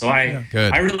moment. So I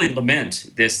really lament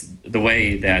the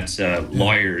way that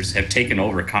lawyers have taken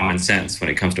over common sense when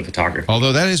it comes to photography.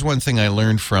 Although that is one thing I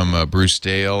learned from Bruce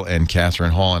Dale and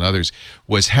Catherine Hall and others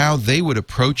was how they would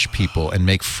approach people and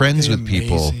make friends with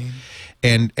people.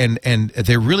 And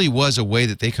there really was a way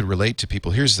that they could relate to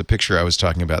people. Here's the picture I was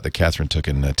talking about that Catherine took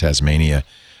in Tasmania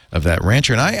of that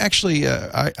rancher. And I actually,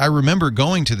 I remember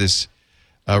going to this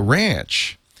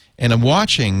ranch, and I'm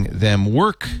watching them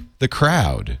work the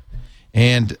crowd.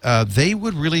 And they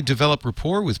would really develop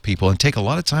rapport with people and take a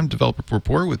lot of time to develop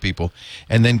rapport with people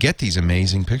and then get these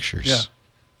amazing pictures.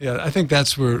 Yeah, I think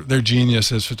that's where their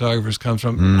genius as photographers comes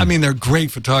from. I mean, they're great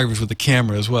photographers with the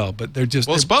camera as well, but they're just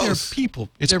it's both. They're people.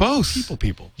 It's both.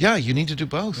 People. Yeah, you need to do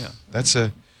both. Yeah. That's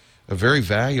a very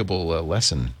valuable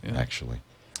lesson, actually.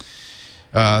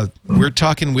 We're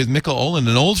talking with Mikkel Aaland,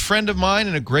 an old friend of mine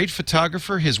and a great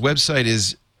photographer. His website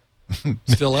is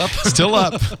still up. Still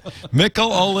up.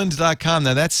 MikkelAaland.com.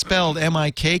 Now, that's spelled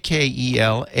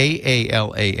MikkelAaland.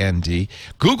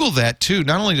 Google that, too,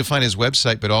 not only to find his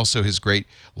website, but also his great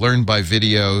Learn by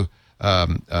Video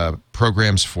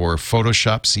programs for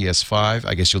Photoshop CS5.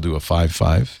 I guess you'll do a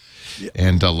 5.5.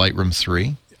 And Lightroom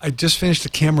 3. I just finished the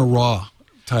Camera Raw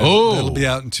title. Oh, that'll be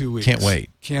out in 2 weeks. Can't wait.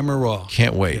 Camera Raw.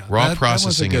 Can't wait. Yeah, Raw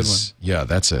processing that was a good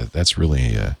one. that's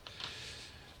really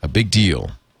a big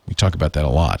deal. We talk about that a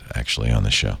lot, actually, on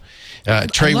the show.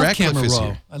 Trey I love Ratcliffe Camera is Raw.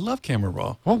 here. I love Camera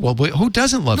Raw. Well, who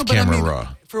doesn't love No, but Camera I mean, Raw?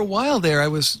 For a while there, I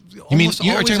was. You mean almost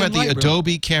you're always talking in about the Lightroom.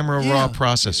 Adobe Camera Raw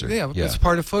processor? Yeah, it's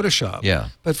part of Photoshop. Yeah.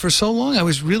 But for so long, I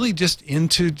was really just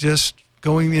into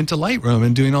going into Lightroom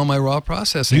and doing all my raw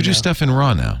processing. You do now. stuff in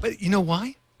RAW now. But you know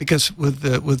why? Because with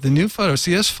the new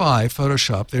CS5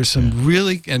 Photoshop, there's some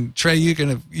really, and Trey,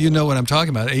 you know what I'm talking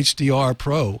about. HDR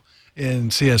Pro in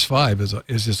CS5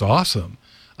 is just awesome.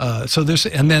 So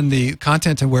and then the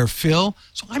content aware fill.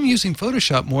 So I'm using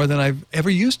Photoshop more than I've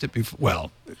ever used it before.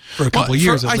 Well, for a couple of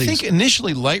years at least. I think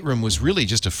initially Lightroom was really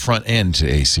just a front end to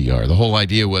ACR. The whole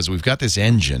idea was we've got this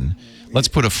engine. Let's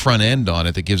put a front end on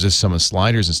it that gives us some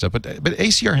sliders and stuff. But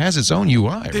ACR has its own UI,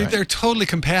 right? They're totally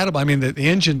compatible. I mean, the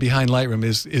engine behind Lightroom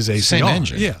is ACR. Same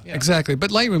engine. Yeah, exactly. But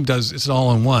Lightroom it's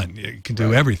all in one. You can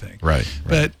do everything. Right.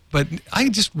 But I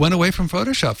just went away from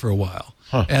Photoshop for a while,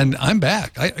 and I'm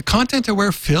back. Content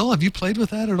aware fill. Have you played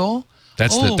with that at all?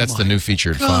 That's the new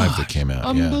feature at 5 that came out.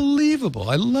 Unbelievable!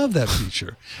 I love that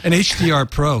feature. And HDR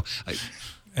Pro.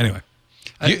 Anyway,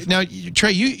 now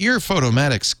Trey, you're a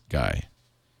Photomatics guy.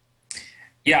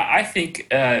 Yeah, I think,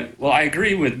 well, I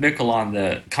agree with Mikkel on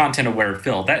the content-aware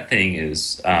fill. That thing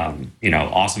is,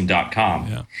 awesome.com.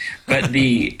 Yeah. But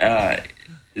the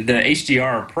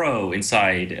HDR Pro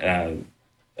inside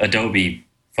Adobe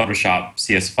Photoshop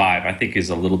CS5, I think, is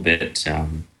a little bit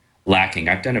lacking.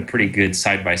 I've done a pretty good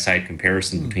side-by-side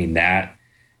comparison between that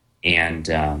and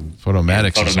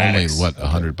Photomatics is only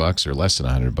 $100 or less than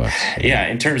 $100. Yeah,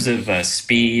 in terms of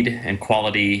speed and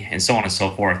quality and so on and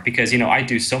so forth. Because I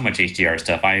do so much HDR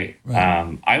stuff. I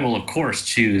will of course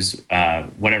choose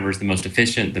whatever is the most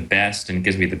efficient, the best, and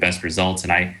gives me the best results.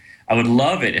 And I would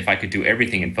love it if I could do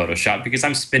everything in Photoshop because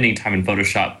I'm spending time in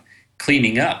Photoshop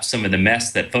cleaning up some of the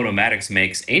mess that Photomatics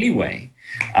makes anyway.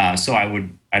 So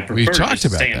I prefer to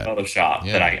just stay in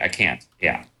Photoshop, but I can't.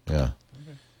 Yeah. Yeah.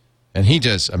 And he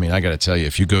does, I mean, I got to tell you,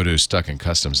 if you go to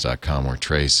stuckincustoms.com where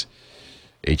Trey's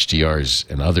HDRs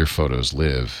and other photos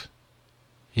live,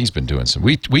 he's been doing some.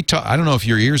 We talk, I don't know if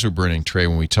your ears were burning, Trey,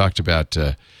 when we talked about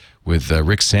with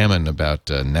Rick Salmon about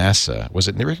NASA. Was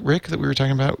it Rick that we were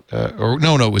talking about? Or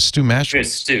no, it was Stu Mashwood.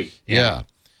 It's Stu. Yeah.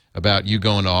 About you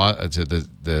going to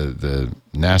the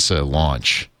NASA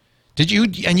launch. Did you?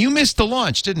 And you missed the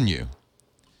launch, didn't you?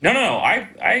 No.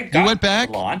 I got went back?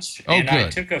 the launch, and I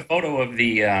took a photo of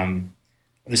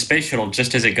the space shuttle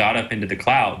just as it got up into the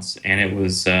clouds, and it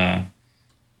was,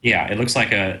 it looks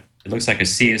like a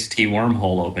CST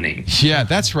wormhole opening. Yeah,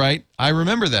 that's right. I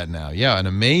remember that now. Yeah, an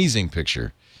amazing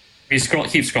picture. If you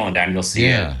keep scrolling down, you'll see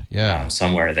it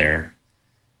somewhere there.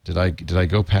 Did I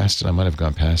go past it? I might have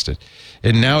gone past it.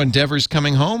 And now Endeavor's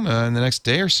coming home in the next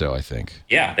day or so, I think.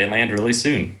 Yeah, they land really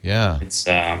soon. Yeah. It's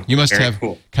you must very have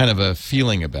cool. kind of a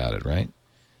feeling about it, right?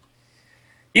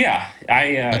 Yeah, I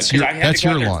had to go out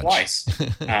there launch. twice.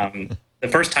 The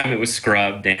first time it was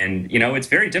scrubbed, and it's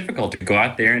very difficult to go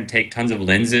out there and take tons of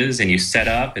lenses, and you set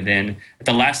up, and then at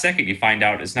the last second you find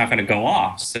out it's not going to go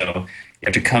off. So you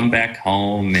have to come back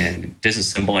home and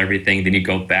disassemble everything. Then you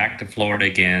go back to Florida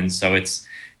again. So it's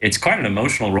quite an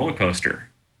emotional roller coaster.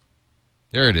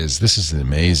 There it is. This is an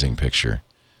amazing picture.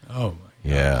 oh my God,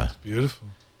 Yeah. it's beautiful.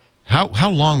 How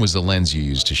long was the lens you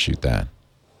used to shoot that?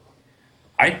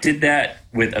 I did that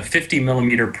with a 50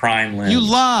 millimeter prime lens. You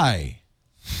lie.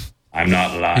 I'm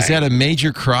not lying. Is that a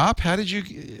major crop? How did you?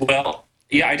 Well,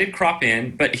 yeah, I did crop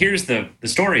in, but here's the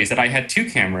story is that I had two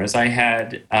cameras. I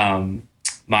had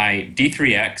my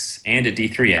D3X and a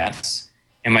D3S,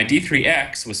 and my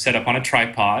D3X was set up on a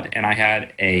tripod, and I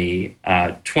had a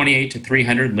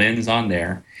 28-300 lens on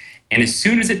there. And as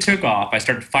soon as it took off, I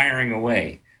started firing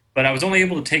away. But I was only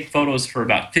able to take photos for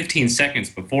about 15 seconds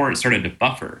before it started to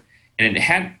buffer, and it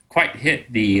hadn't quite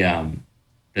hit the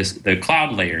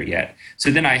cloud layer yet.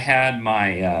 So then I had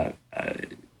my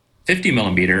 50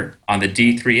 millimeter on the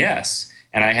D3S,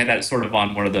 and I had that sort of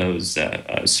on one of those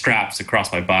straps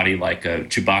across my body like a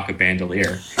Chewbacca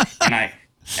bandolier, and I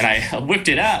whipped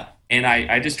it up, and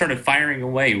I just started firing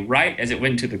away right as it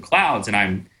went into the clouds, and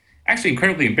I'm actually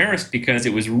incredibly embarrassed because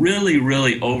it was really,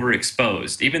 really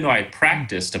overexposed. Even though I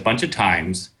practiced a bunch of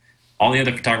times, all the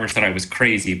other photographers thought I was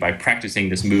crazy by practicing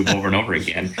this move over and over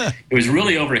again. It was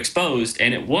really overexposed,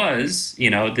 and it was,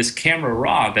 this camera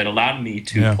raw that allowed me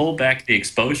to pull back the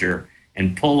exposure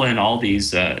and pull in all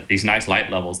these nice light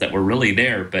levels that were really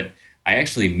there, but I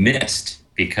actually missed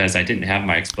because I didn't have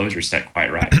my exposure set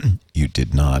quite right. You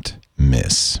did not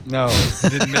miss. No,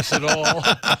 didn't miss at all.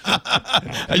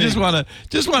 I just want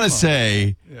to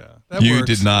say you works.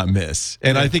 did not miss.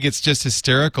 And I think it's just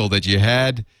hysterical that you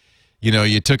had,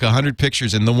 you took 100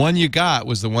 pictures and the one you got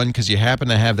was the one because you happened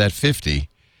to have that 50.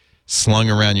 slung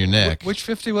around your neck. Which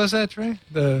 50 was that, Trey?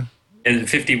 The And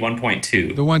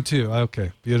 51.2. The 1.2.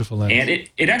 Okay, beautiful lens. And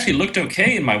it actually looked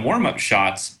okay in my warm-up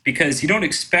shots because you don't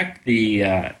expect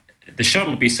the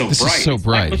shuttle to be so This bright. is so It's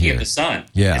bright like looking here. at the sun.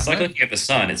 Yeah. It's like looking at the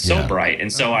sun. It's Yeah. so bright.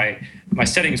 And so my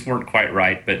settings weren't quite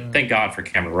right, but thank God for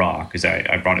Camera Raw because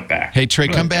I brought it back. Hey, Trey,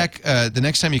 come back. The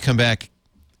next time you come back,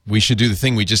 we should do the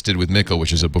thing we just did with Mikkel,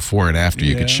 which is a before and after.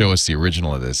 You could show us the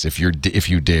original of this if you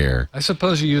dare. I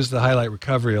suppose you use the highlight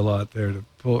recovery a lot there to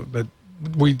pull, but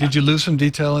did you lose some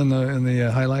detail in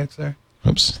the highlights there?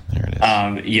 Oops, there it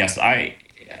is. Yes,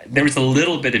 there was a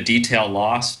little bit of detail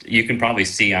lost. You can probably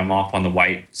see I'm off on the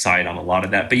white side on a lot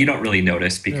of that, but you don't really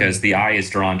notice because the eye is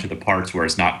drawn to the parts where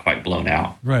it's not quite blown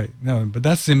out. Right. No, but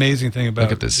that's the amazing thing about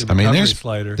Look at this. the I mean, recovery there's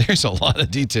slider. there's a lot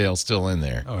of detail still in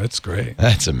there. Oh, it's great.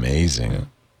 That's amazing. Yeah.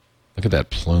 Look at that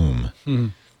plume.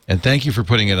 And thank you for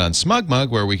putting it on Smug Mug,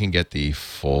 where we can get the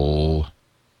full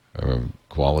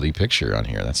quality picture on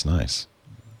here. That's nice.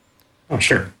 Oh,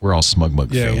 sure. We're all Smug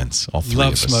Mug fans. All three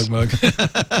Love of us. Smug Mug.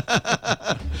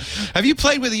 Have you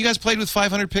played with? You guys played with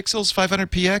 500 pixels,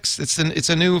 500px? It's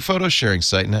a new photo sharing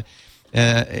site,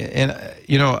 and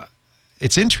you know,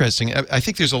 it's interesting. I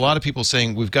think there's a lot of people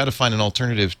saying we've got to find an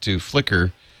alternative to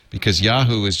Flickr because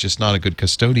Yahoo is just not a good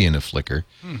custodian of Flickr,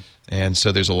 and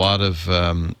so there's a lot of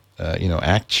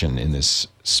action in this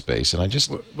space. And I just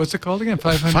What's it called again?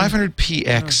 500?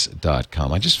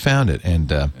 500px.com. I just found it, and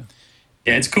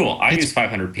Yeah, it's cool. I use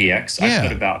 500px. Yeah. I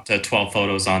put about 12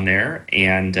 photos on there,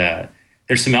 and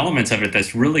there's some elements of it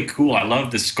that's really cool. I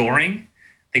love the scoring.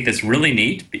 I think that's really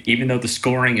neat, even though the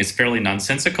scoring is fairly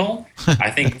nonsensical. I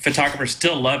think photographers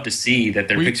still love to see that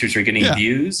their pictures are getting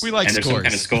views we like and there's some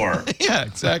kind of score. yeah,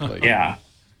 exactly. Yeah.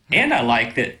 And I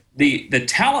like that the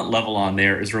talent level on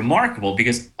there is remarkable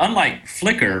because unlike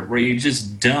Flickr, where you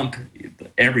just dump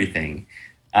everything,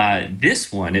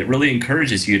 this one, it really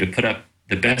encourages you to put up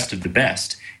the best of the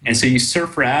best. And so you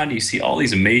surf around, you see all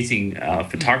these amazing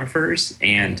photographers.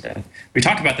 And we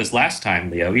talked about this last time,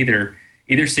 Leo. Either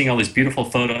seeing all these beautiful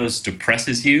photos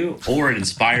depresses you or it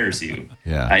inspires you.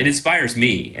 Yeah. It inspires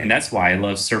me. And that's why I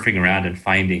love surfing around and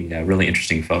finding really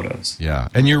interesting photos. Yeah,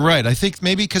 and you're right. I think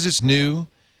maybe because it's new,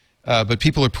 but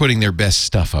people are putting their best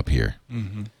stuff up here.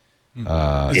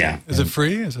 Yeah. Is it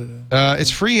free? Is it?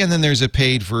 It's free, and then there's a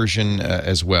paid version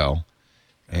as well.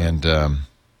 And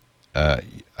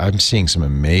I'm seeing some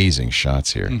amazing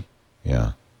shots here.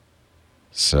 Yeah.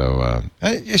 So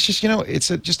it's just, it's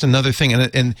just another thing.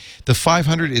 And the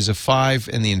 500 is a 5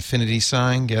 and the infinity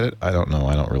sign. Get it? I don't know.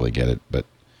 I don't really get it. But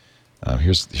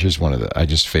here's one of the. I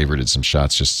just favorited some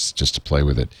shots just to play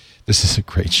with it. This is a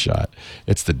great shot.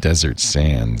 It's the desert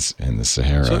sands in the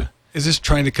Sahara. So is this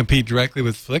trying to compete directly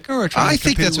with Flickr, or trying I to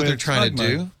think compete that's what with they're trying to Smug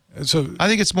do. Mug? So I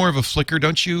think it's more of a Flickr,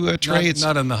 don't you, Trey?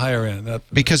 not on the higher end.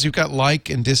 Because you've got like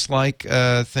and dislike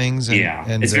things. And,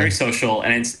 And it's very social,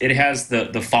 and it has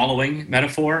the following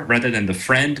metaphor rather than the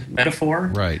friend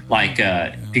metaphor. Right. Like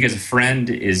because a friend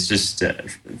is just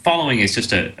following is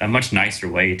just a much nicer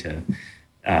way to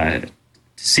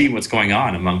see what's going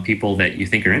on among people that you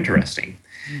think are interesting.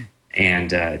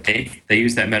 And they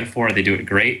use that metaphor. They do it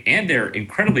great, and they're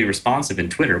incredibly responsive in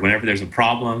Twitter. Whenever there's a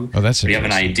problem, that's or you have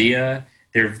an interesting. idea,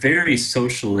 they're very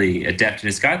socially adept, and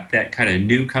it's got that kind of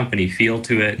new company feel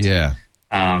to it. Yeah.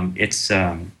 It's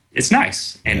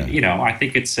nice, and I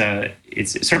think it's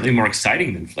certainly more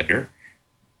exciting than Flickr.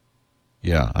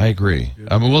 Yeah, I agree.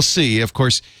 We'll see. Of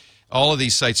course, all of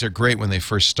these sites are great when they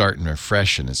first start and are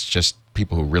fresh, and it's just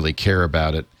people who really care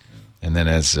about it. And then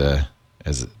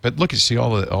but look, you see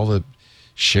all the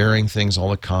sharing things, all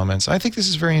the comments. I think this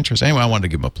is very interesting. Anyway, I wanted to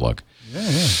give them a plug. Yeah.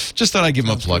 Just thought I'd give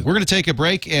them a plug. We're going to take a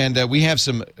break, and we have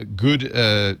some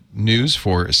good news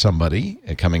for somebody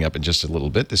coming up in just a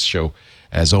little bit. This show,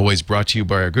 as always, brought to you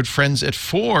by our good friends at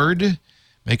Ford,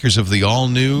 makers of the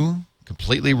all-new,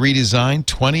 completely redesigned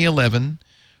 2011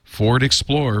 Ford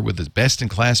Explorer with the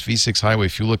best-in-class V6 highway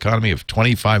fuel economy of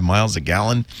 25 miles a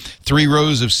gallon, 3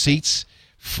 rows of seats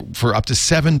for up to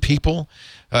 7 people.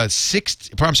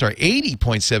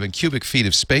 80.7 cubic feet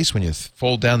of space when you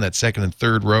fold down that second and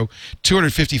third row,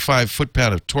 255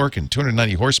 foot-pound of torque and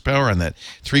 290 horsepower on that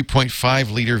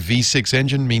 3.5-liter V6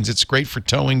 engine means it's great for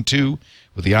towing, too,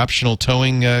 with the optional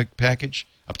towing package,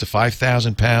 up to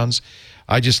 5,000 pounds.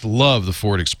 I just love the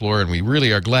Ford Explorer, and we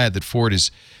really are glad that Ford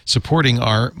is supporting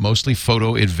our Mostly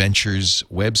Photo Adventures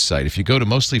website. If you go to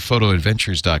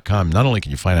mostlyphotoadventures.com, not only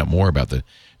can you find out more about the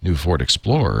new Ford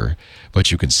Explorer,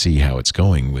 but you can see how it's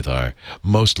going with our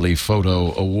Mostly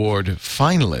Photo Award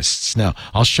finalists. Now,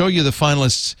 I'll show you the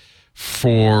finalists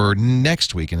for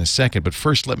next week in a second, but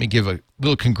first let me give a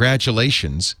little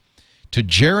congratulations to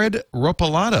Jared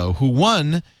Ropalato, who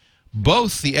won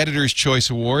both the Editor's Choice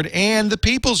Award and the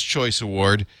People's Choice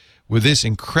Award with this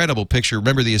incredible picture.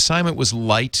 Remember, the assignment was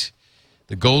light,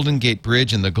 the Golden Gate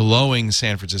Bridge and the glowing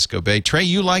San Francisco Bay. Trey,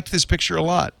 you liked this picture a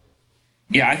lot.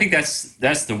 Yeah, I think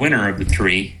that's the winner of the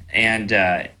three. And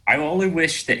I only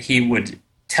wish that he would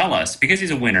tell us, because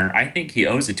he's a winner, I think he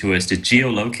owes it to us to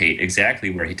geolocate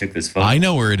exactly where he took this photo. I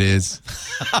know where it is.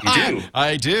 You do?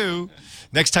 I do.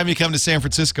 Next time you come to San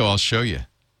Francisco, I'll show you.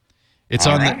 It's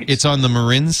All on the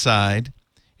Marin side.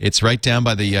 It's right down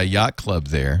by the yacht club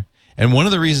there. And one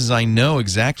of the reasons I know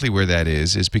exactly where that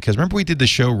is because remember we did the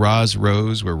show Roz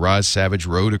Rose, where Roz Savage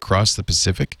rode across the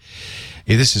Pacific?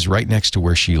 This is right next to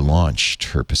where she launched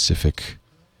her Pacific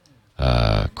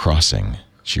crossing.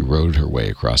 She rode her way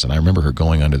across, and I remember her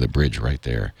going under the bridge right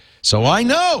there. So I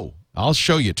know. I'll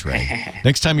show you, Trey,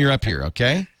 next time you're up here,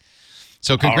 okay?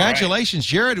 So congratulations.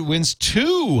 Jared wins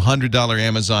 $200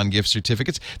 Amazon gift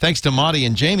certificates. Thanks to Monty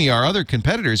and Jamie, our other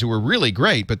competitors who were really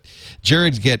great. But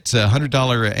Jared gets a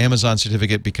 $100 Amazon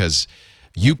certificate because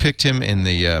you picked him in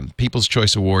the People's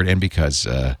Choice Award and because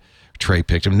Trey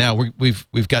picked him. Now,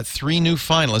 we've got 3 new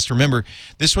finalists. Remember,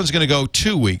 this one's going to go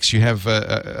 2 weeks. You have,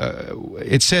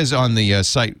 it says on the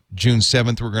site June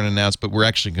 7th we're going to announce, but we're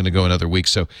actually going to go another week.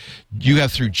 So you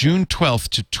have through June 12th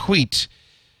to tweet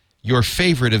your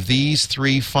favorite of these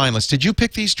 3 finalists. Did you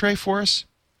pick these, Trey, for us?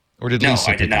 Or did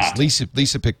Lisa pick these?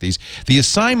 Lisa picked these. The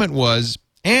assignment was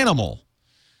animal.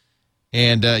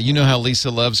 And you know how Lisa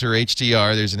loves her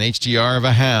HDR. There's an HDR of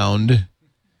a hound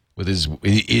with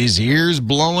his ears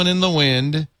blowing in the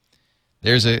wind.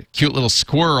 There's a cute little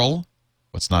squirrel.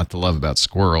 What's not to love about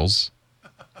squirrels?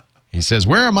 He says,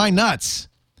 "Where are my nuts?"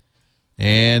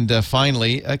 And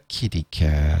finally, a kitty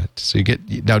cat. So you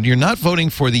get now. You're not voting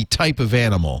for the type of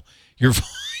animal. You're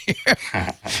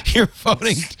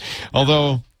voting.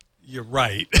 Although you're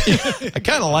right. I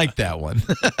kind of like that one.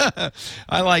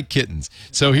 I like kittens.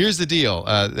 So here's the deal.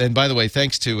 And by the way,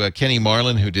 thanks to Kenny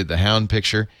Marlin, who did the hound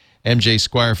picture, MJ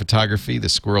Squire Photography, the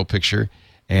squirrel picture,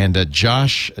 and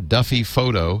Josh Duffy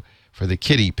Photo for the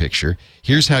kitty picture.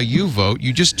 Here's how you vote.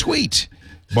 You just tweet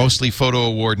Mostly Photo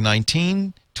Award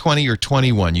 19. 20 or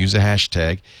 21. Use a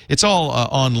hashtag. It's all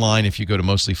online if you go to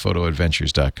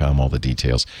mostlyphotoadventures.com, all the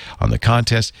details on the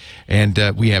contest. And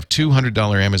we have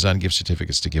 $200 Amazon gift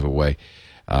certificates to give away.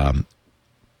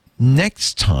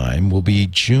 Next time will be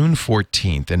June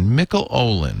 14th, and Mikkel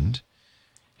Aaland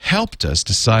helped us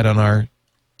decide on our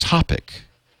topic.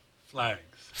 Flags.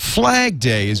 Flag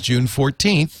Day is June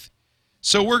 14th,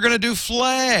 so we're going to do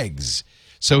flags.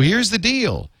 So here's the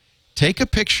deal. Take a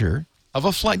picture of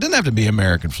a flag. Doesn't have to be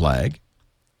American flag.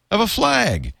 Of a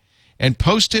flag. And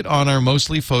post it on our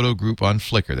Mostly Photo group on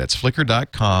Flickr. That's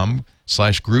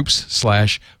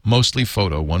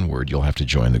flickr.com/groups/mostlyphoto. One word. You'll have to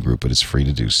join the group, but it's free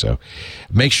to do so.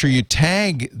 Make sure you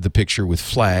tag the picture with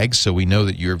flags so we know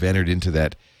that you've entered into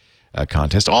that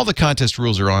contest. All the contest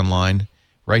rules are online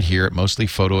right here at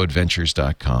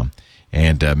mostlyphotoadventures.com.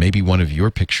 And maybe one of your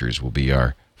pictures will be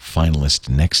our finalist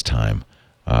next time.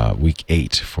 Week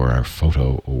 8 for our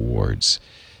photo awards.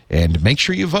 And make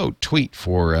sure you vote. Tweet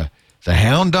for the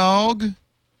hound dog.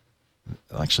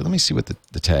 Actually, let me see what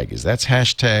the tag is. That's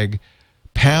hashtag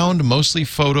pound Mostly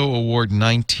Photo Award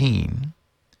 19.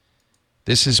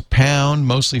 This is pound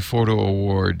Mostly Photo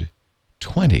Award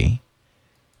 20.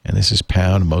 And this is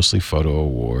pound Mostly Photo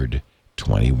Award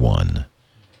 21.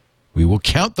 We will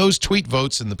count those tweet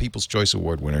votes, and the People's Choice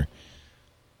Award winner.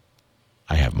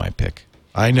 I have my pick.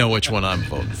 I know which one I'm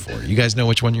voting for. You guys know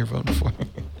which one you're voting for?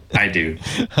 I do.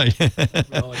 We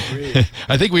all agree.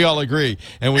 I think we all agree,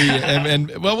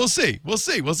 and well, we'll see. We'll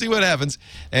see what happens.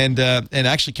 And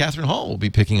actually, Catherine Hall will be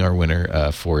picking our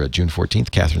winner for June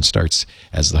 14th. Catherine starts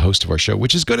as the host of our show,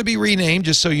 which is going to be renamed,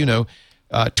 just so you know,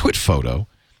 Twit Photo.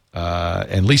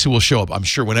 And Lisa will show up, I'm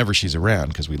sure, whenever she's around,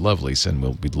 because we love Lisa, and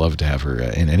we'd love to have her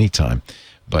in any time.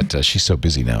 But she's so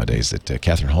busy nowadays that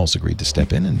Catherine Hall's agreed to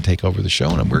step in and take over the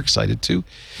show, and we're excited, too.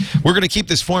 We're going to keep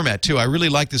this format, too. I really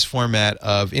like this format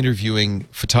of interviewing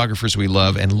photographers we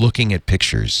love and looking at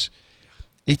pictures.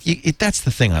 That's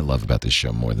the thing I love about this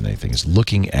show more than anything, is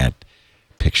looking at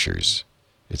pictures.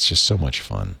 It's just so much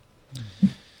fun.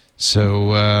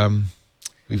 So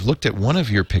we've looked at one of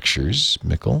your pictures,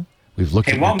 Mikkel. We've looked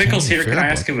at while Mikkel's Kenny here, can I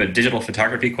Fairbook. ask him a digital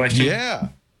photography question? Yeah.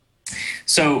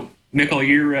 So, Mikkel,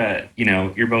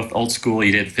 you're both old school.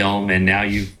 You did film, and now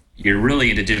you're really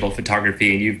into digital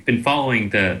photography, and you've been following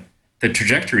the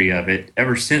trajectory of it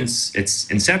ever since its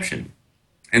inception.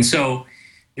 And so,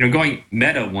 going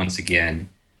meta once again,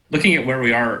 looking at where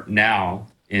we are now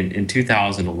in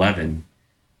 2011,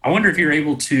 I wonder if you're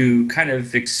able to kind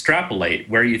of extrapolate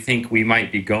where you think we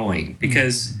might be going,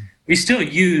 because we still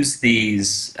use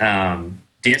these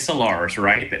DSLRs,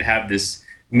 right, that have this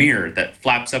mirror that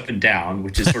flaps up and down,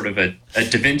 which is sort of a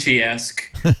Da Vinci-esque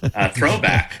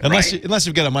throwback, unless right? unless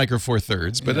you've got a Micro Four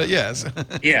Thirds, but yes.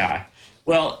 Yeah.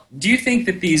 Well, do you think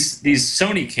that these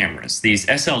Sony cameras, these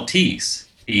SLTs,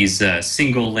 these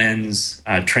single lens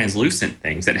translucent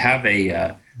things that have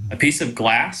a piece of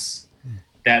glass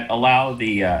that allow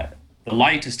the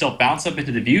light to still bounce up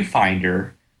into the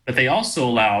viewfinder, but they also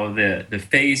allow the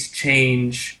phase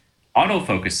change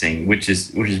autofocusing, which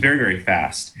is very, very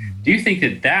fast. Do you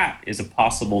think that is a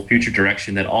possible future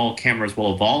direction that all cameras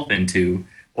will evolve into,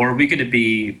 or are we going to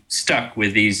be stuck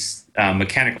with these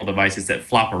mechanical devices that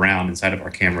flop around inside of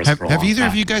our cameras for a long time? Have either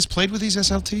of you guys played with these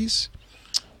SLTs?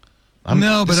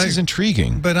 No, but this is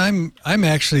intriguing. But I'm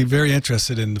actually very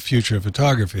interested in the future of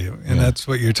photography, and that's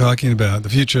what you're talking about, the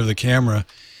future of the camera.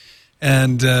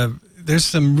 And there's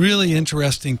some really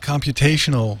interesting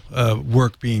computational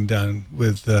work being done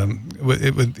with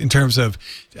in terms of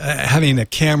having a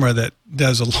camera that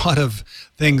does a lot of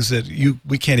things that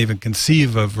we can't even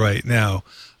conceive of right now.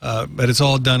 But it's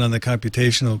all done on the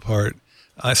computational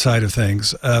side of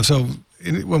things. So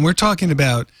when we're talking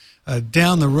about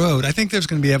down the road, I think there's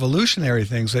going to be evolutionary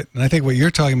things, and I think what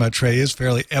you're talking about, Trey, is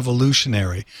fairly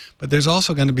evolutionary. But there's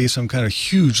also going to be some kind of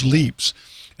huge leaps.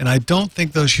 And I don't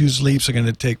think those huge leaps are going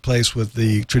to take place with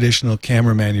the traditional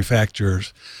camera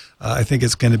manufacturers. I think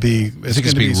it's going to be red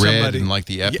somebody, and like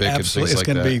the Epic and things like that. It's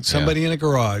going to be somebody in a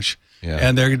garage, Yeah.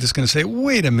 and they're just going to say,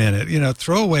 "Wait a minute,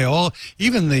 throw away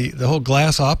even the whole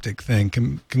glass optic thing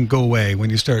can go away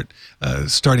when you start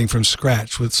starting from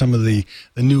scratch with some of the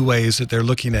new ways that they're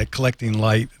looking at collecting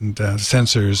light and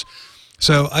sensors."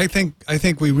 So I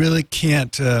think we really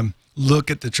can't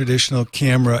look at the traditional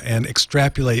camera and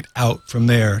extrapolate out from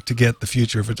there to get the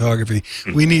future of photography.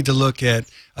 We need to look at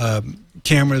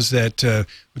cameras that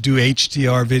do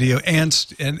HDR video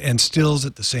and stills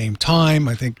at the same time.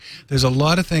 I think there's a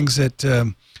lot of things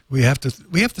that we have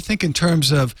to think in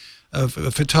terms of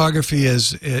photography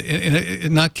as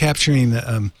in not capturing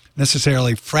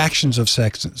necessarily fractions of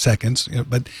seconds,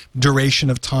 but duration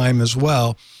of time as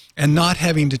well. And not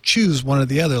having to choose one or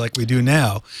the other like we do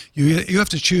now. You have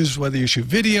to choose whether you shoot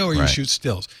video or you shoot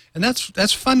stills. And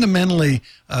that's fundamentally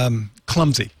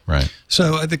clumsy. Right.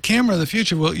 So the camera of the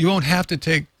future, you won't have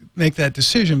to make that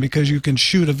decision because you can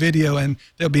shoot a video and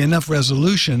there'll be enough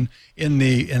resolution in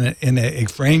a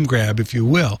frame grab, if you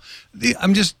will.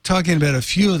 I'm just talking about a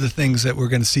few of the things that we're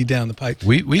going to see down the pipe.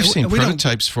 We've seen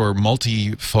prototypes for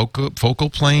multi-focal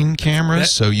plane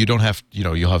cameras, so you don't have,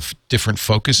 you'll have different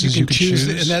focuses you can choose.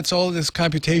 And that's all this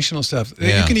computational stuff.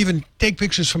 Yeah. You can even take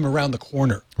pictures from around the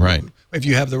corner. Right. If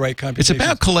you have the right computation. It's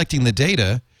about collecting the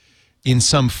data in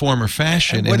some form or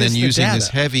fashion and then using this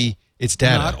heavy... It's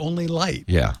data. Not only light.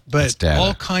 Yeah, but it's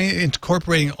data.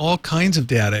 Incorporating all kinds of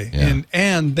data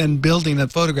and then building a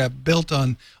photograph built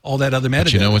on all that other metadata.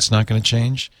 But you know what's not going to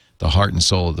change? The heart and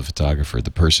soul of the photographer, the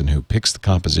person who picks the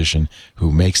composition,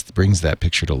 who brings that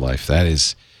picture to life.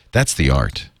 That's the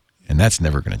art. And that's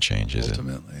never going to change, is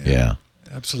Ultimately, it? Yeah.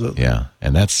 Absolutely. Yeah.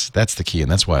 And that's the key.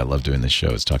 And that's why I love doing this show.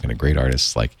 It's talking to great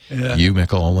artists like you,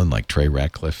 Mikkel, Aaland, like Trey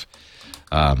Ratcliffe.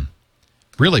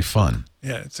 Really fun.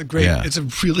 Yeah, it's a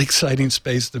really exciting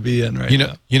space to be in right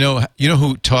now. You know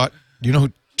who talked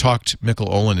Mikkel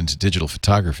Aaland into digital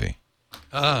photography?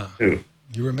 You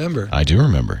remember? I do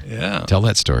remember. Yeah. Tell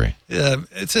that story. Yeah,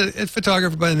 it's a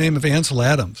photographer by the name of Ansel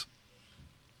Adams.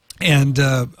 And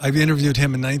I've interviewed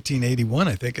him in 1981,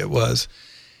 I think it was.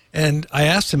 And I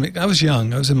asked him, I was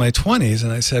young, I was in my 20s,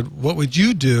 and I said, what would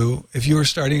you do if you were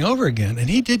starting over again?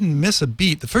 And he didn't miss a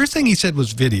beat. The first thing he said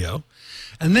was video.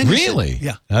 And then really?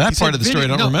 Yeah. Now that part of the story I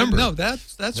don't remember. No,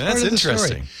 that's part of the interesting.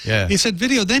 story. Yeah. He said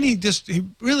video. Then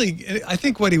I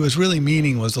think what he was really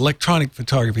meaning was electronic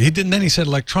photography. Then he said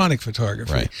electronic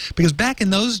photography. Right. Because back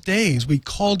in those days, we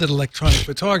called it electronic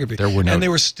photography. And there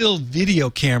were still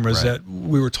video cameras that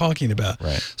we were talking about.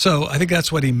 Right. So I think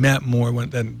that's what he meant more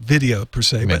than video per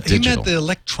se. But he meant the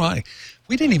electronic.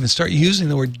 We didn't even start using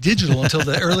the word digital until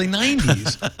the early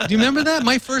 90s. Do you remember that?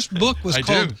 My first book was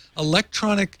called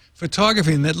Electronic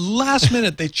Photography, and that last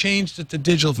minute they changed it to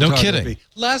digital photography. No kidding.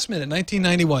 Last minute,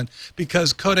 1991,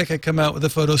 because Kodak had come out with the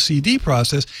photo CD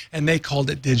process, and they called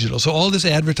it digital. So all this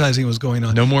advertising was going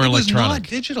on. No more electronic. It was not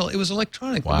digital. It was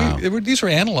electronic. Wow. These were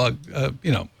analog,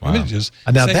 images.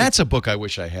 Now that's a book I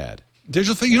wish I had.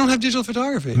 Digital? You don't have digital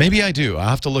photography. Maybe I do. I'll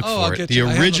have to look for it. The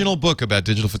original book about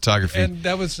digital photography. And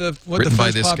that was the written by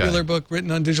first this popular guy. book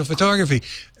written on digital photography.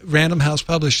 Random House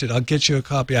published it. I'll get you a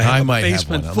copy. I have a might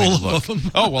basement have one. full of them.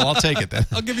 Oh, well, I'll take it then.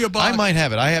 I'll give you a box. I might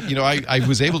have it. I have, I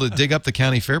was able to dig up the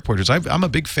county fair portraits. I'm a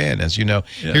big fan, as you know.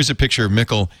 Yeah. Here's a picture of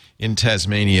Mikkel in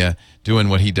Tasmania doing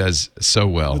what he does so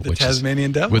well. With the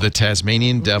Tasmanian devil? With a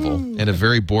Tasmanian devil and a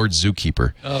very bored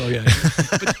zookeeper. Oh, yeah.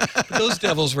 but those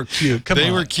devils were cute.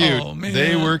 They were cute. Oh, man.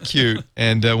 They were cute.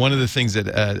 And one of the things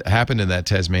that happened in that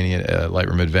Tasmanian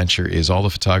Lightroom adventure is all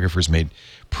the photographers made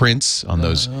prints on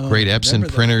those great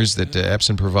Epson printers that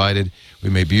Epson provided. We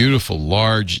made beautiful,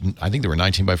 large, I think they were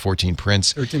 19 by 14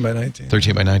 prints. 13 by 19.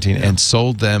 13 by 19, and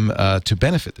sold them to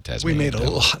benefit the Tasmanian We made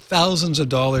Devil. thousands of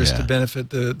dollars to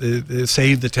benefit the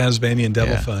Save the Tasmanian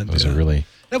Devil Fund. It was a really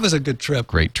that was a good trip.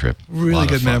 great trip. Really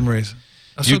good memories.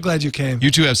 I'm so glad you came. You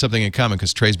two have something in common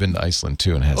because Trey's been to Iceland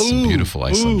too and has some beautiful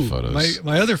Iceland photos.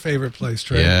 My other favorite place,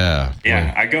 Trey. Yeah.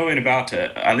 Yeah, I go in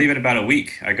I leave in about a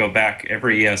week. I go back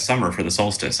every summer for the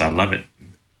solstice. I love it.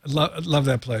 I love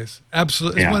that place.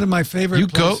 Absolutely. Yeah. It's one of my favorite You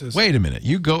go. places. Wait a minute.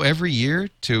 You go every year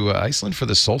to Iceland for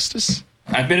the solstice?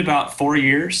 I've been about 4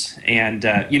 years, and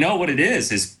you know what it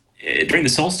is during the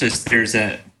solstice there's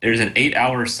an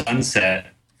 8-hour sunset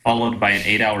followed by an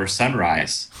 8-hour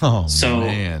sunrise. Oh, so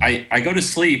man. I go to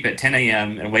sleep at 10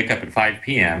 a.m. and wake up at 5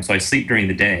 p.m. So I sleep during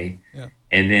the day,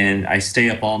 and then I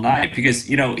stay up all night because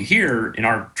here in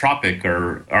our tropic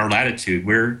or our latitude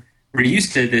we're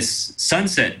used to this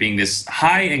sunset being this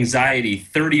high anxiety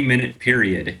 30-minute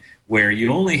period where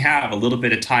you only have a little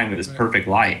bit of time with this perfect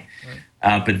light.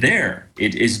 But there,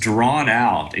 it is drawn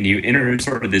out, and you enter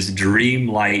sort of this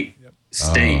dream-light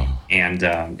state. And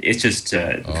it's just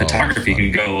photography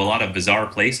can go a lot of bizarre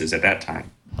places at that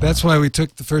time. That's why we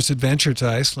took the first adventure to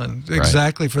Iceland,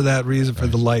 exactly for that reason, for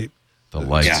the light. The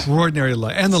light. Extraordinary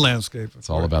light. And the landscape. It's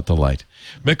all about the light.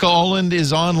 Mikkel Aaland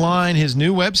is online. His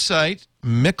new website,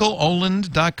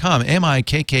 MikkelAaland.com.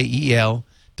 MikkelAaland.com.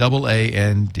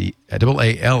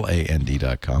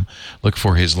 Look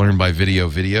for his Learn by Video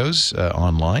videos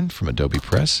online from Adobe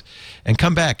Press. And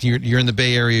come back. You're in the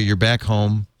Bay Area. You're back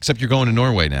home. Except you're going to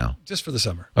Norway now. Just for the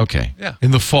summer. Okay. Yeah.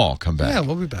 In the fall, come back. Yeah,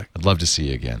 we'll be back. I'd love to see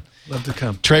you again. Love to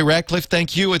come. Trey Ratcliffe,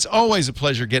 thank you. It's always a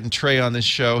pleasure getting Trey on this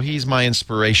show. He's my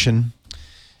inspiration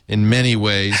in many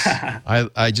ways.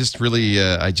 I just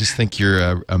think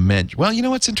you're a mensch. Well, you know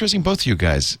what's interesting? Both of you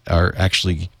guys are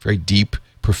actually very deep,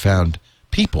 profound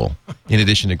people, in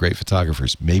addition to great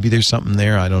photographers. Maybe there's something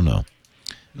there. I don't know.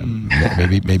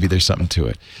 Maybe there's something to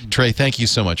it. Trey, thank you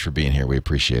so much for being here. We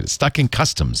appreciate it.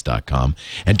 StuckInCustoms.com.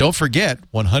 And don't forget,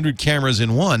 100 cameras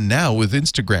in one now with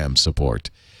Instagram support.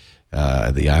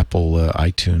 The Apple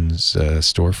iTunes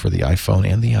store for the iPhone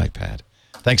and the iPad.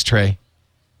 Thanks, Trey.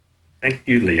 Thank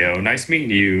you, Leo. Nice meeting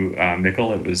you,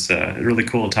 Mikkel. It was really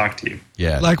cool to talk to you.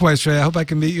 Yeah. Likewise, Trey. I hope I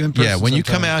can meet you in person. Yeah, when you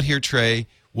sometime. come out here, Trey,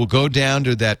 we'll go down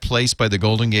to that place by the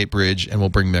Golden Gate Bridge, and we'll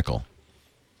bring Mikkel.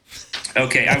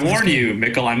 Okay, I warn you,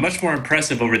 Mikkel, I'm much more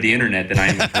impressive over the internet than I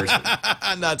am in person.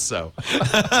 Not so.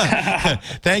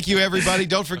 Thank you, everybody.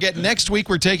 Don't forget, next week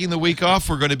we're taking the week off.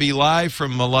 We're going to be live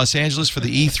from Los Angeles for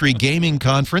the E3 Gaming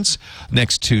Conference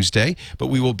next Tuesday. But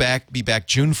we will be back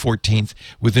June 14th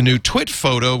with the new Twit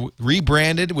photo,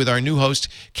 rebranded with our new host,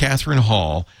 Catherine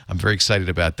Hall. I'm very excited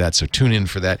about that, so tune in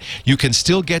for that. You can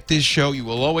still get this show. You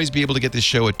will always be able to get this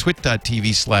show at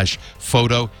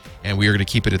twit.tv/photo. And we are going to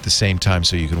keep it at the same time,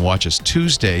 so you can watch us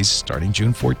Tuesdays, starting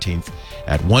June 14th,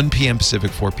 at 1 p.m.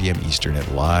 Pacific, 4 p.m. Eastern,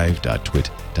 at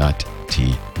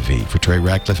live.twit.tv. For Trey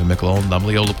Ratcliffe and Mikkel Aaland, I'm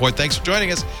Leo Laporte. Thanks for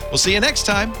joining us. We'll see you next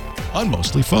time on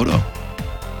Mostly Photo.